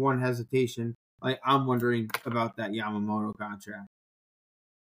to be the one hesitation. Like, I'm wondering about that Yamamoto contract.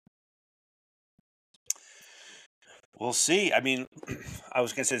 We'll see. I mean, I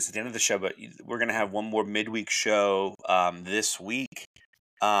was going to say this at the end of the show, but we're going to have one more midweek show this week,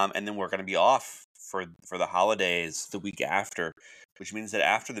 and then we're going to be off for the holidays the week after, which means that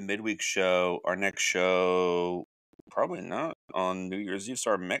after the midweek show, our next show, probably not on New Year's Eve,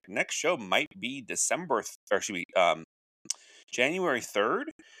 so our next show might be January 3rd,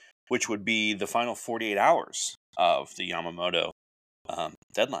 which would be the final 48 hours of the Yamamoto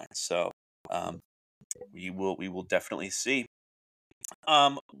deadline. So we will definitely see.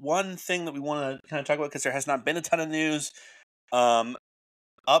 One thing that we want to kind of talk about, because there has not been a ton of news,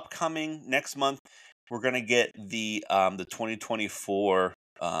 upcoming next month, we're going to get the 2024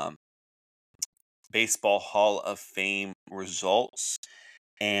 Baseball Hall of Fame results.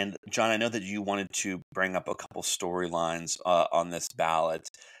 And John, I know that you wanted to bring up a couple storylines on this ballot.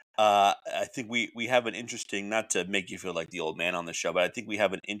 I think we have an interesting, not to make you feel like the old man on the show, but I think we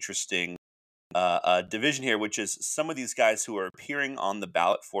have an interesting division here, which is some of these guys who are appearing on the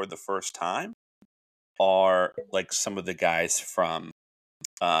ballot for the first time are like some of the guys from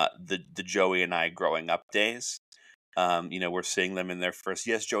the Joey and I growing up days. We're seeing them in their first.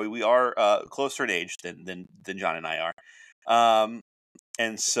 Yes, Joey, we are closer in age than John and I are.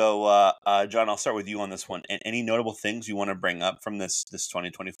 And so, John, I'll start with you on this one. And any notable things you want to bring up from this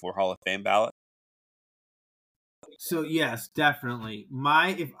 2024 Hall of Fame ballot? So yes, definitely.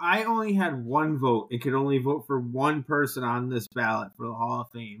 If I only had one vote and could only vote for one person on this ballot for the Hall of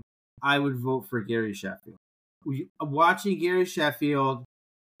Fame, I would vote for Gary Sheffield. Watching Gary Sheffield,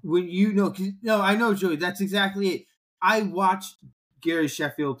 I know, Joey, that's exactly it. I watched Gary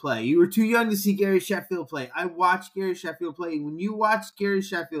Sheffield play. You were too young to see Gary Sheffield play. I watched Gary Sheffield play. When you watched Gary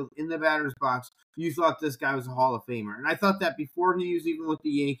Sheffield in the batter's box, you thought this guy was a Hall of Famer. And I thought that before he was even with the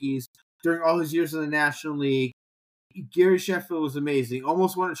Yankees, during all his years in the National League, Gary Sheffield was amazing.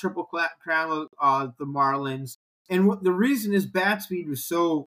 Almost won a triple crown with the Marlins. And the reason his bat speed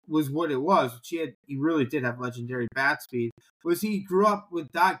was what it was, which he really did have legendary bat speed, was he grew up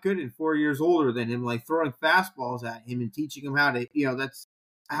with Doc Gooden, 4 years older than him, like throwing fastballs at him and teaching him how to, that's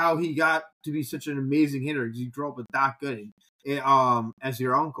how he got to be such an amazing hitter. He grew up with Doc Gooden as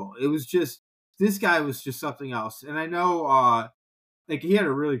your uncle. It was just, this guy was just something else. And I know, he had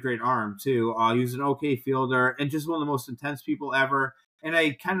a really great arm too. He was an okay fielder and just one of the most intense people ever. And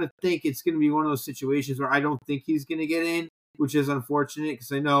I kind of think it's going to be one of those situations where I don't think he's going to get in, which is unfortunate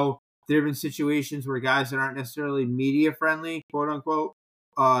because I know there have been situations where guys that aren't necessarily media friendly, quote unquote,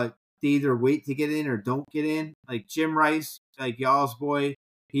 they either wait to get in or don't get in. Like Jim Rice, like y'all's boy,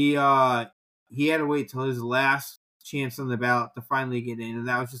 he had to wait till his last chance on the ballot to finally get in, and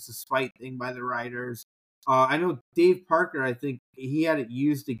that was just a spite thing by the writers. I know Dave Parker, I think he had it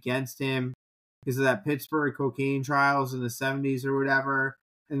used against him because of that Pittsburgh cocaine trials in the 70s or whatever.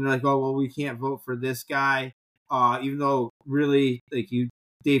 And they're like, oh, well, we can't vote for this guy. Even though really,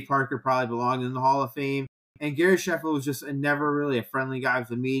 Dave Parker probably belonged in the Hall of Fame. And Gary Sheffield was just never really a friendly guy with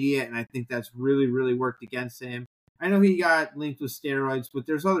the media. And I think that's really, really worked against him. I know he got linked with steroids, but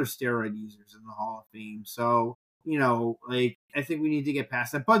there's other steroid users in the Hall of Fame. So, I think we need to get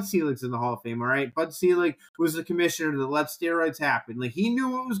past that. Bud Selig's in the Hall of Fame, all right? Bud Selig was the commissioner that let steroids happen. Like, he knew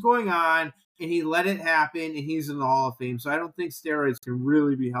what was going on, and he let it happen, and he's in the Hall of Fame. So I don't think steroids can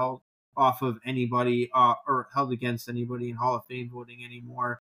really be held off of anybody or held against anybody in Hall of Fame voting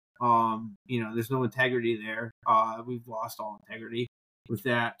anymore. There's no integrity there. We've lost all integrity with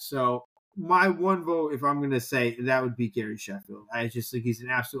that. So my one vote, if I'm going to say, that would be Gary Sheffield. I just think he's an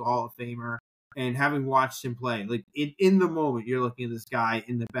absolute Hall of Famer. And having watched him play, like in the moment, you're looking at this guy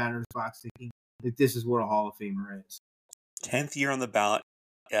in the batter's box thinking, like, this is what a Hall of Famer is. 10th year on the ballot.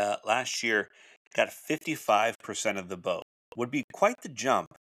 Last year, got 55% of the vote. Would be quite the jump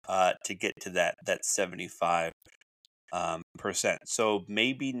to get to that 75%. So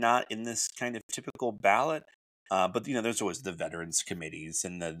maybe not in this kind of typical ballot, but there's always the veterans committees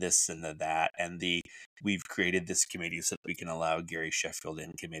and the this and the that, and we've created this committee so that we can allow Gary Sheffield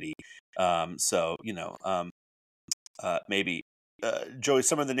in committee. Maybe Joey,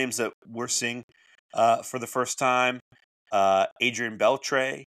 some of the names that we're seeing for the first time: Adrian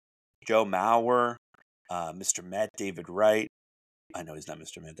Beltre, Joe Mauer, Mr. Met, David Wright. I know he's not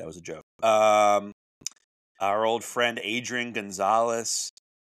Mr. Met. That was a joke. Our old friend Adrian Gonzalez,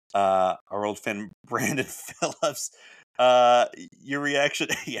 our old friend Brandon Phillips. Your reaction?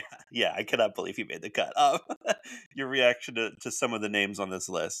 Yeah, I cannot believe he made the cut. Your reaction to some of the names on this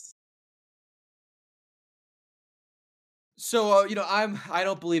list? So, I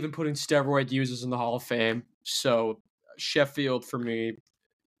don't believe in putting steroid users in the Hall of Fame. So Sheffield for me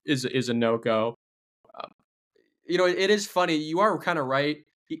is a no-go. It is funny. You are kind of right.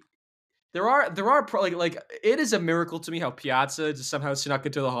 There are like it is a miracle to me how Piazza just somehow snuck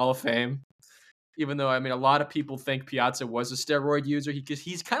into the Hall of Fame. Even though, a lot of people think Piazza was a steroid user,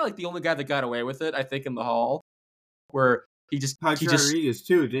 he's kind of like the only guy that got away with it, I think, in the Hall, where Pudge Rodriguez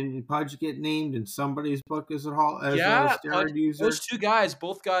too. Didn't Pudge get named in somebody's book as a steroid user? Those two guys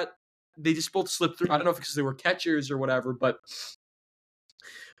they just both slipped through. I don't know if it's because they were catchers or whatever, but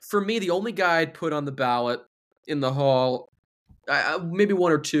for me, the only guy I'd put on the ballot in the Hall, maybe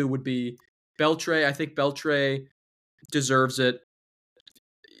one or two, would be Beltre. I think Beltre deserves it.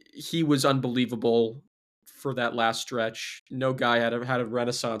 He was unbelievable for that last stretch. No guy had a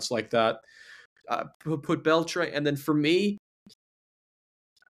renaissance like that. Put Beltre, and then for me,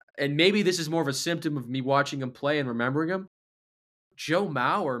 and maybe this is more of a symptom of me watching him play and remembering him, Joe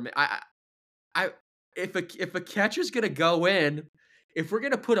Mauer. If a catcher's gonna go in, if we're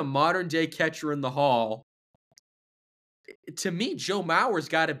gonna put a modern day catcher in the Hall, to me, Joe Mauer's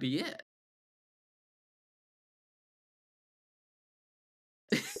got to be it.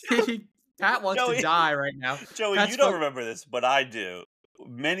 Pat wants to die right now. Joey, you don't remember this, but I do.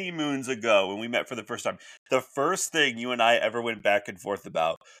 Many moons ago, when we met for the first time, the first thing you and I ever went back and forth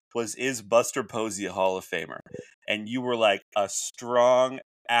about was, is Buster Posey a Hall of Famer? And you were like a strong,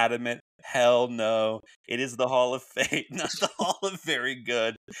 adamant, hell no, it is the Hall of Fame, not the Hall of Very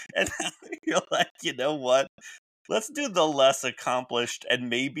Good. And now you're like, you know what? Let's do the less accomplished and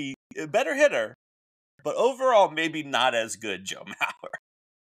maybe a better hitter, but overall maybe not as good Joe Mauer.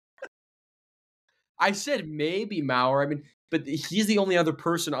 I said maybe Mauer. But he's the only other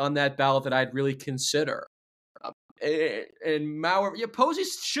person on that ballot that I'd really consider. And Mauer, Posey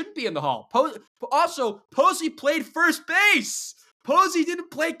shouldn't be in the Hall. Also, Posey played first base. Posey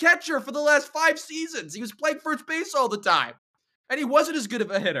didn't play catcher for the last 5 seasons. He was playing first base all the time. And he wasn't as good of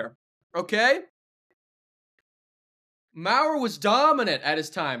a hitter. Okay? Mauer was dominant at his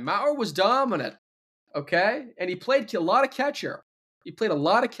time. Mauer was dominant. Okay? And he played a lot of catcher. He played a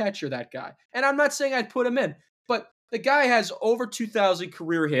lot of catcher, that guy. And I'm not saying I'd put him in, but the guy has over 2,000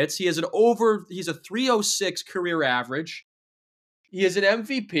 career hits. He's a 306 career average. He is an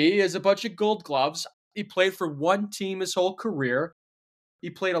MVP. He has a bunch of gold gloves. He played for one team his whole career. He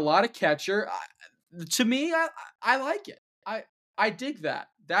played a lot of catcher. To me, I like it. I dig that.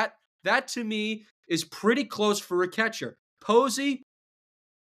 That to me is pretty close for a catcher. Posey,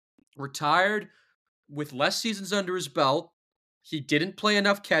 retired with less seasons under his belt. He didn't play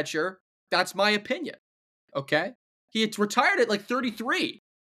enough catcher. That's my opinion. Okay? He had retired at like 33.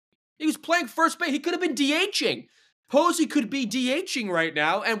 He was playing first base. He could have been DHing. Posey could be DHing right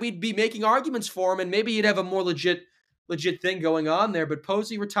now, and we'd be making arguments for him, and maybe he'd have a more legit thing going on there. But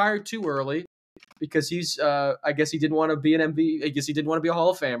Posey retired too early because he's, I guess he didn't want to be an MVP. I guess he didn't want to be a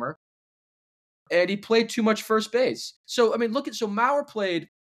Hall of Famer. And he played too much first base. So, I mean, so Mauer played,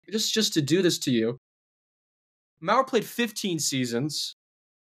 just to do this to you, Mauer played 15 seasons.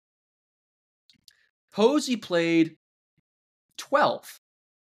 Posey played 12.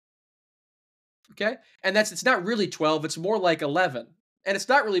 Okay? And it's not really 12, it's more like 11. And it's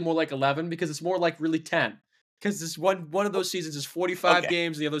not really more like 11 because it's more like really 10. Because this one of those seasons is 45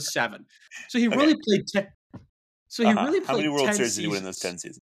 games and the other's 7. So he really played 10. So he really played 10 How many World Series seasons. did he win in those 10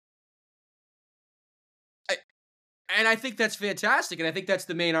 seasons? And I think that's fantastic, and I think that's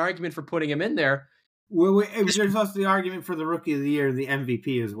the main argument for putting him in there. Well, there's also the argument for the Rookie of the Year, the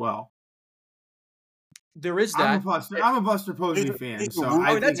MVP as well. There is that. I'm a Buster Posey fan,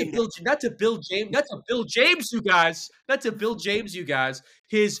 so that's a Bill James, you guys. That's a Bill James, you guys.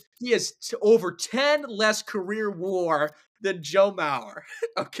 He has over 10 less career WAR than Joe Mauer.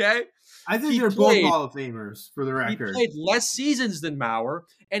 Okay, I think they're both Hall of Famers for the record. He played less seasons than Mauer,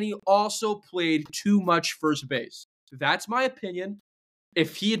 and he also played too much first base. That's my opinion.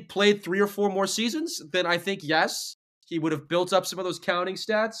 If he had played 3 or 4 more seasons, then I think, yes, he would have built up some of those counting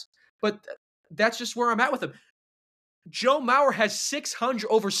stats. But that's just where I'm at with him. Joe Mauer has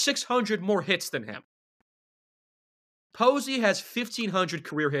over 600 more hits than him. Posey has 1,500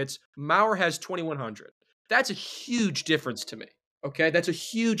 career hits. Mauer has 2,100. That's a huge difference to me. Okay? That's a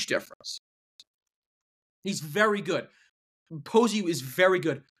huge difference. He's very good. Posey is very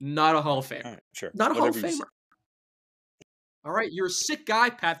good. Not a Hall of Famer. Right, sure. Not a Hall of Famer. All right, you're a sick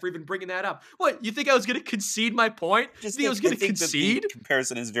guy, Pat, for even bringing that up. What, you think I was going to concede my point? Just you think I was going to concede? The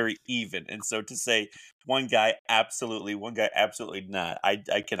comparison is very even, and so to say one guy absolutely not, I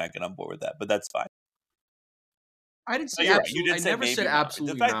cannot get on board with that. But that's fine. I didn't say absolutely. You didn't say never said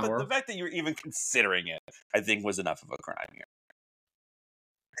absolutely. The fact that you're even considering it, I think, was enough of a crime here.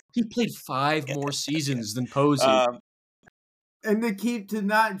 He played 5 more seasons than Posey. And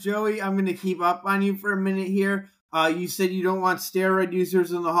Joey, I'm going to keep up on you for a minute here. You said you don't want steroid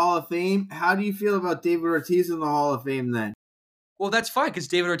users in the Hall of Fame. How do you feel about David Ortiz in the Hall of Fame then? Well, that's fine because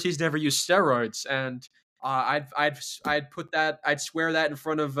David Ortiz never used steroids, and I'd swear that in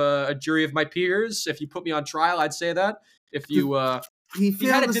front of a jury of my peers. If you put me on trial, I'd say that. If you he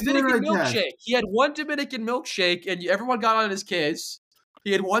had a Dominican milkshake. He had one Dominican milkshake, and everyone got on his case.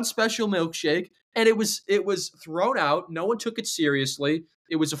 He had one special milkshake, and it was thrown out. No one took it seriously.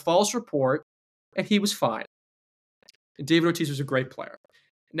 It was a false report, and he was fine. And David Ortiz was a great player.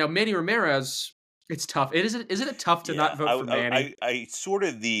 Now, Manny Ramirez, it's tough. Isn't it tough to not vote for Manny? I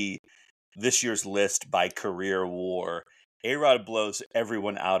sorted this year's list by career WAR. A-Rod blows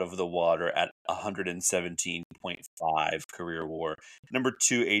everyone out of the water at 117.5 career WAR. Number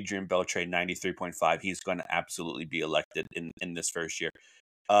 2, Adrian Beltre, 93.5. He's going to absolutely be elected in this first year.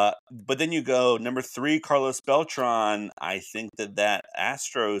 But then you go number 3, Carlos Beltran. I think that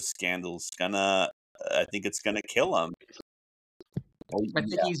Astros scandal's I think it's gonna kill him. I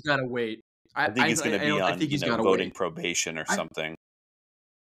think he's got to wait. I think he's going to be on voting probation or something.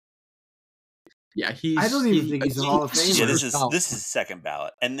 Yeah, I don't even think he's a Hall of Famer. Yeah, this is second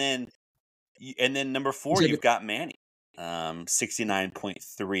ballot, and then number 4 you've got Manny,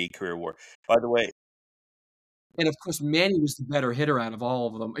 69.3 career WAR. By the way, and of course Manny was the better hitter out of all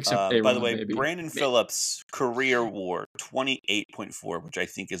of them, except by the way, maybe. Brandon Phillips career WAR 28.4, which I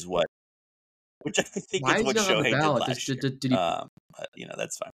think is what Shohei did last year. Did he,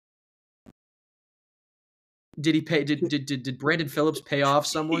 that's fine. Did he pay? Did Brandon Phillips pay off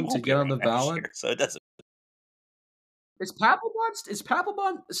someone to get on the ballot? Year, so it doesn't. Is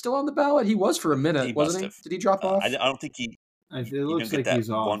Papelbon still on the ballot? He was for a minute, wasn't he? Did he drop off? I don't think he. It looks like he's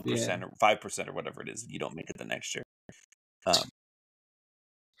off. 1% or 5% or whatever it is. You don't make it the next year.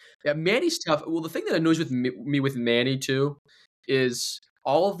 Yeah, Manny's tough. Well, the thing that annoys me with Manny too is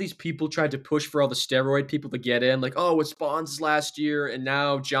all of these people tried to push for all the steroid people to get in. Like, oh, it's Bonds last year, and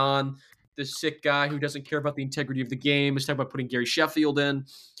now John, the sick guy who doesn't care about the integrity of the game, is talking about putting Gary Sheffield in.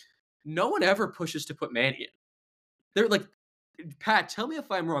 No one ever pushes to put Manny in. They're like, Pat, tell me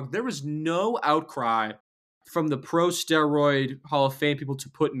if I'm wrong. There was no outcry from the pro-steroid Hall of Fame people to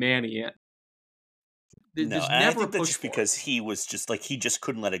put Manny in. There's never I think that's just because he was just like, he just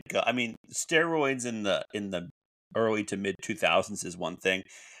couldn't let it go. I mean, steroids in the early to mid 2000s is one thing.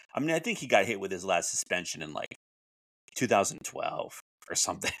 I mean, I think he got hit with his last suspension in like 2012 or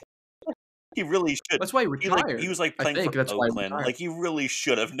something. He really should. That's why he He retired. was like I playing for think that's why he Oakland. retired. Like he really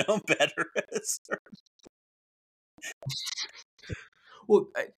should have known better. Well,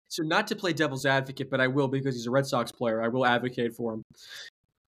 so not to play devil's advocate, but I will because he's a Red Sox player. I will advocate for him.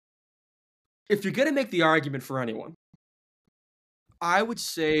 If you're going to make the argument for anyone, I would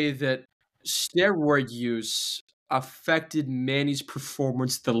say that steroid use affected Manny's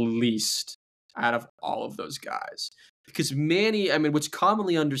performance the least out of all of those guys. Because Manny, I mean, what's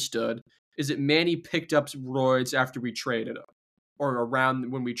commonly understood is that Manny picked up roids after we traded him, or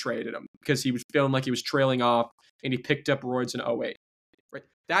around when we traded him, because he was feeling like he was trailing off, and he picked up roids in 08. Right?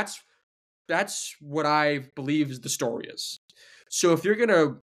 That's what I believe is the story is. So if you're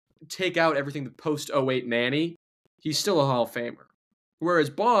gonna take out everything that post 08 Manny, he's still a Hall of Famer. Whereas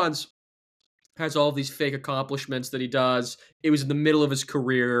Bonds has all these fake accomplishments that he does. It was in the middle of his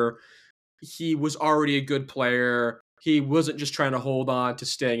career. He was already a good player. He wasn't just trying to hold on to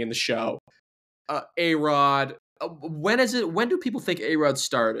staying in the show. A-Rod, when do people think A-Rod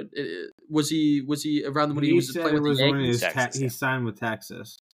started? Was he around when he was said playing it with the was when Yankees? he signed with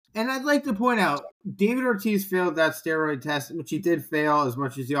Texas. And I'd like to point out, David Ortiz failed that steroid test, which he did fail as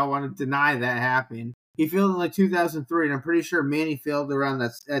much as y'all want to deny that happened. He failed in like 2003, and I'm pretty sure Manny failed around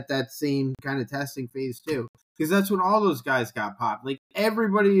at that same kind of testing phase too, because that's when all those guys got popped. Like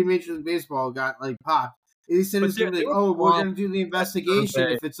everybody in Major League Baseball got like popped. He said it's gonna be like, oh, we're gonna do the investigation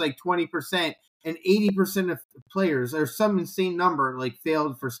if it's like 20%, and 80% of players or some insane number like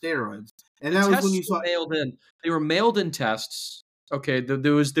failed for steroids, and that was when you saw mailed in. They were mailed in tests. Okay,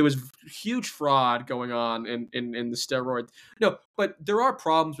 there was huge fraud going on in the steroid. No, but there are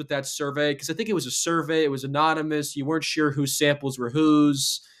problems with that survey because I think it was a survey. It was anonymous. You weren't sure whose samples were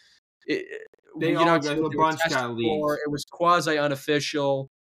whose. A bunch got leaked. It was quasi unofficial.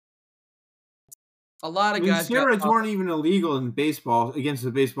 A lot of guys. Steroids weren't even illegal in baseball against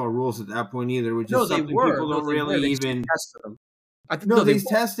the baseball rules at that point either, which is something people don't really even.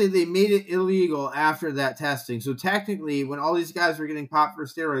 They made it illegal after that testing. So technically, when all these guys were getting popped for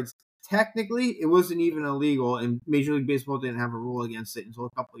steroids, technically it wasn't even illegal, and Major League Baseball didn't have a rule against it until a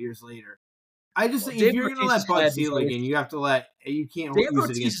couple of years later. I just think if you're going to let Bud Selig in, you can't use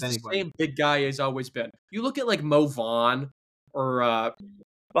it against anybody. The same big guy has always been. You look at like Mo Vaughn or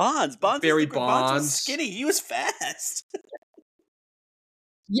Bonds. Barry Bonds was skinny. He was fast.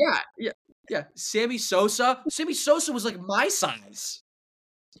 Yeah. Sammy Sosa was like my size.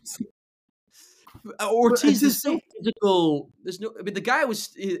 Ortiz is so physical. The guy was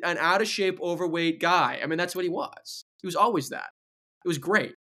an out of shape, overweight guy. I mean, that's what he was. He was always that. It was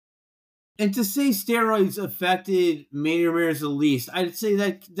great. And to say steroids affected Manny Ramirez the least, I'd say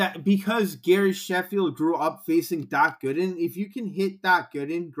that because Gary Sheffield grew up facing Doc Gooden, if you can hit Doc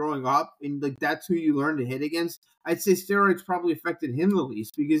Gooden growing up and like that's who you learn to hit against, I'd say steroids probably affected him the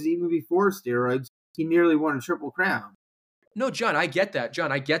least because even before steroids, he nearly won a Triple Crown. No, John, I get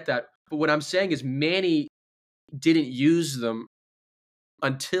that. But what I'm saying is Manny didn't use them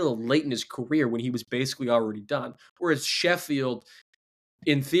until late in his career when he was basically already done. Whereas Sheffield,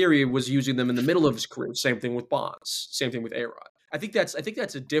 in theory, was using them in the middle of his career. Same thing with Bonds. Same thing with A-Rod. I think that's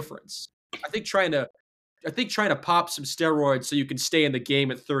a difference. I think trying to pop some steroids so you can stay in the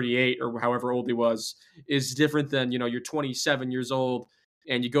game at 38 or however old he was is different than, you're 27 years old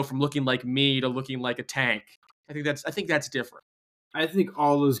and you go from looking like me to looking like a tank. I think that's different. I think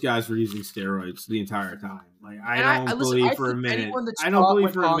all those guys were using steroids the entire time. Like I don't believe for a minute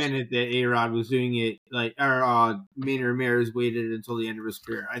that A-Rod was doing it Manny Ramirez waited until the end of his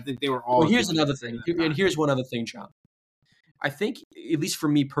career. I think they were all. Well, here's another thing, and here's one other thing, John. I think, at least for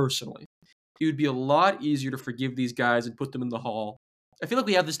me personally, it would be a lot easier to forgive these guys and put them in the Hall. I feel like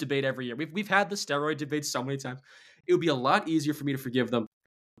we have this debate every year. We've had the steroid debate so many times. It would be a lot easier for me to forgive them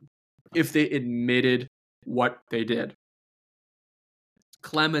if they admitted what they did.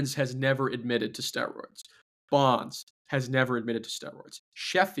 Clemens has never admitted to steroids. Bonds has never admitted to steroids.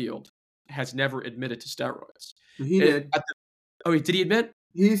 Sheffield has never admitted to steroids. He did. Did he admit?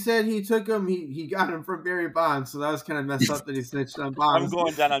 He said he took him. He got him from Barry Bonds, so that was kind of messed up that he snitched on Bonds. I'm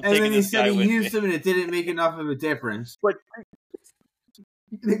going down. And then he said he used him, and it didn't make enough of a difference. But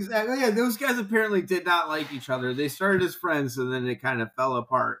exactly, yeah. Those guys apparently did not like each other. They started as friends, and then it kind of fell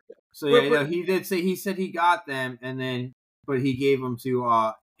apart. So he did say he said he got them, but he gave them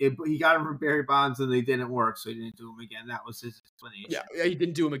to he got them from Barry Bonds, and they didn't work, so he didn't do them again. That was his explanation. Yeah, he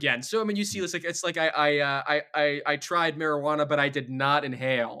didn't do them again. So I mean, you see this it's like I tried marijuana, but I did not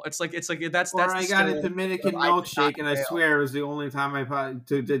inhale. It's like that's. Or I got a Dominican milkshake, and I swear it was the only time I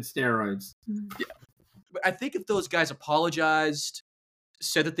did steroids. Yeah, but I think if those guys apologized,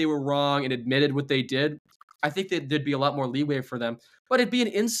 said that they were wrong, and admitted what they did, I think that there'd be a lot more leeway for them. But it'd be an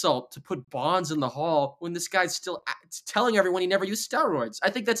insult to put Bonds in the hall when this guy's still telling everyone he never used steroids. I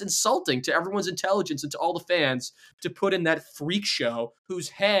think that's insulting to everyone's intelligence and to all the fans to put in that freak show whose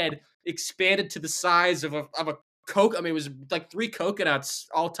head expanded to the size of a Coke. I mean, it was like 3 coconuts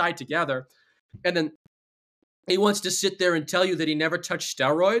all tied together. And then he wants to sit there and tell you that he never touched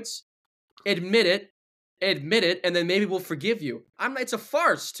steroids. Admit it, and then maybe we'll forgive you. It's a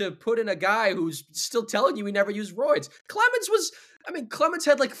farce to put in a guy who's still telling you he never used roids. Clemens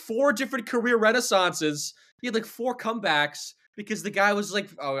had like 4 different career renaissances. He had like 4 comebacks because the guy was like,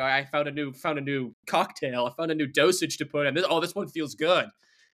 "Oh, I found a new cocktail. I found a new dosage to put in. This one feels good."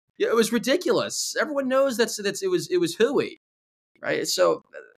 Yeah, it was ridiculous. Everyone knows it was hooey, right? So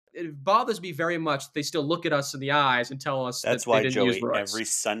it bothers me very much that they still look at us in the eyes and tell us that's that why they didn't use Joey, roids. every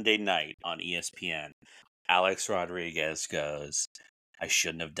Sunday night on ESPN, Alex Rodriguez goes, "I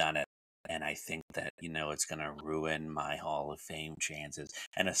shouldn't have done it. And I think that, it's going to ruin my Hall of Fame chances."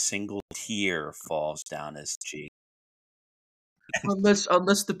 And a single tear falls down his cheek. Unless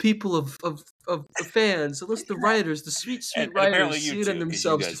the people of the fans, unless the writers, the sweet And apparently writers, you see it in too, 'cause you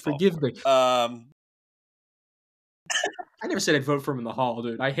themselves to guys fall forgive for me. it. I never said I'd vote for him in the hall,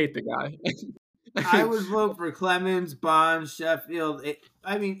 dude. I hate the guy. I would vote for Clemens, Bonds, Sheffield.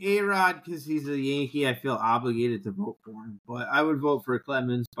 A-Rod, because he's a Yankee, I feel obligated to vote for him. But I would vote for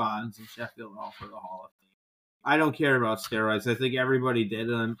Clemens, Bonds, and Sheffield all for the Hall of Fame. I don't care about steroids. I think everybody did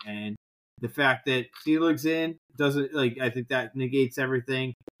them, and the fact that Selig's in doesn't, I think that negates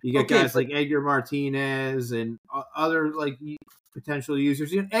everything. You got guys like Edgar Martinez and other, potential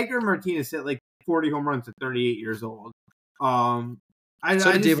users. Edgar Martinez hit, 40 home runs at 38 years old. And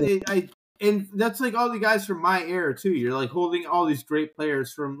that's all the guys from my era too. You're holding all these great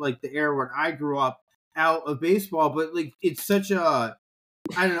players from the era when I grew up out of baseball, but it's such a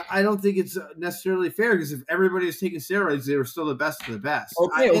I don't think it's necessarily fair because if everybody is taking steroids, they were still the best of the best.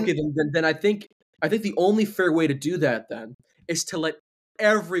 Then I think the only fair way to do that then is to let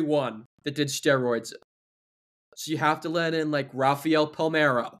everyone that did steroids in. So you have to let in Rafael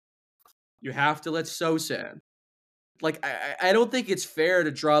Palmeiro. You have to let Sosa in. I don't think it's fair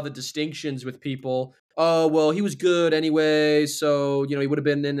to draw the distinctions with people. Oh, well, he was good anyway, so, he would have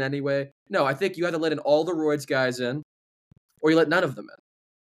been in anyway. No, I think you have to let in all the roids guys in, or you let none of them in.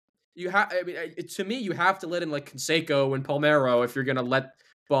 To me, you have to let in, Canseco and Palmeiro if you're going to let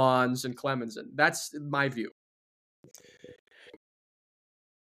Bonds and Clemens in. That's my view.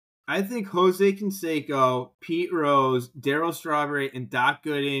 I think Jose Canseco, Pete Rose, Darryl Strawberry, and Doc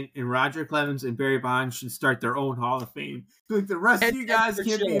Gooden, and Roger Clemens and Barry Bonds should start their own Hall of Fame. The rest of you guys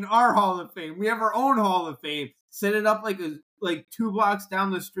can't be in our Hall of Fame. We have our own Hall of Fame. Set it up 2 blocks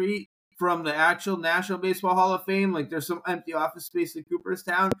down the street from the actual National Baseball Hall of Fame. There's some empty office space in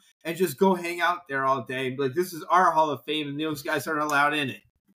Cooperstown, and just go hang out there all day. This is our Hall of Fame, and those guys aren't allowed in it.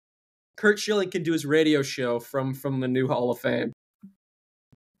 Curt Schilling can do his radio show from the new Hall of Fame.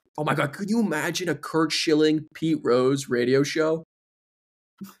 Oh my God, could you imagine a Curt Schilling, Pete Rose radio show?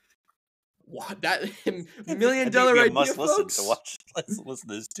 What? That $1 million idea, must folks? Listen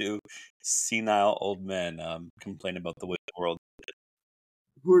to these 2 senile old men complain about the way the world is.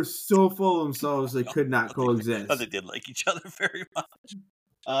 Who are so full of themselves they could not coexist. They did like each other very much.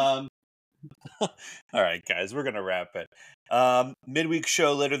 All right, guys, we're going to wrap it. Midweek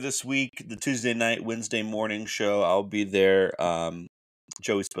show later this week, the Tuesday night, Wednesday morning show. I'll be there.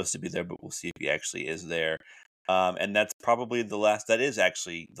 Joey's supposed to be there, but we'll see if he actually is there. And that's probably that is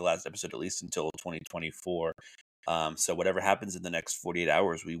actually the last episode, at least until 2024. So whatever happens in the next 48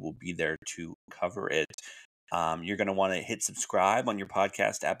 hours, we will be there to cover it. You're going to want to hit subscribe on your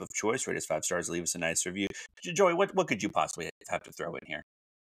podcast app of choice, rate us 5 stars, leave us a nice review. Joey, what could you possibly have to throw in here?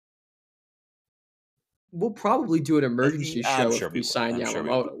 We'll probably do an emergency show sure if we sign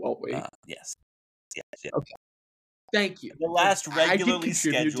Yamamoto, won't we? Yes. Okay. Thank you. The last regularly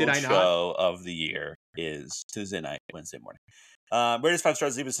scheduled show of the year is Tuesday night, Wednesday morning. Rate us 5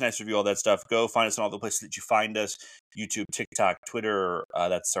 stars, leave us a nice review, all that stuff. Go find us on all the places that you find us. YouTube, TikTok, Twitter.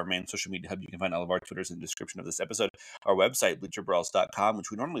 That's our main social media hub. You can find all of our Twitters in the description of this episode. Our website, bleacherbrawls.com,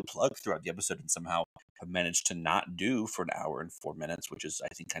 which we normally plug throughout the episode and somehow have managed to not do for an hour and 4 minutes, which is, I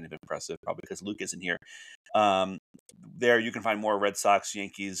think, kind of impressive, probably because Luke isn't here. There you can find more Red Sox,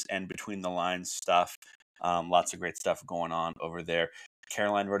 Yankees, and between the lines stuff. Lots of great stuff going on over there.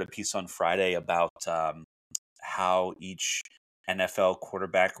 Caroline wrote a piece on Friday about how each NFL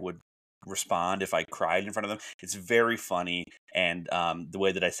quarterback would respond if I cried in front of them. It's very funny, and the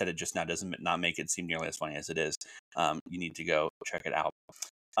way that I said it just now doesn't not make it seem nearly as funny as it is. You need to go check it out.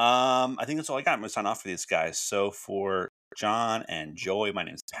 I think that's all I got. I'm going to sign off for these guys. So for John and Joey, my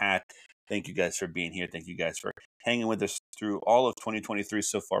name is Pat. Thank you guys for being here. Thank you guys for hanging with us through all of 2023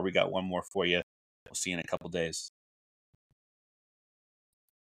 so far. We got one more for you. We'll see you in a couple days.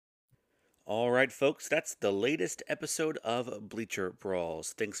 All right, folks, that's the latest episode of Bleacher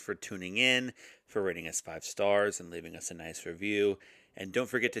Brawls. Thanks for tuning in, for rating us 5 stars, and leaving us a nice review. And don't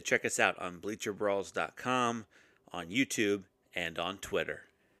forget to check us out on bleacherbrawls.com, on YouTube, and on Twitter.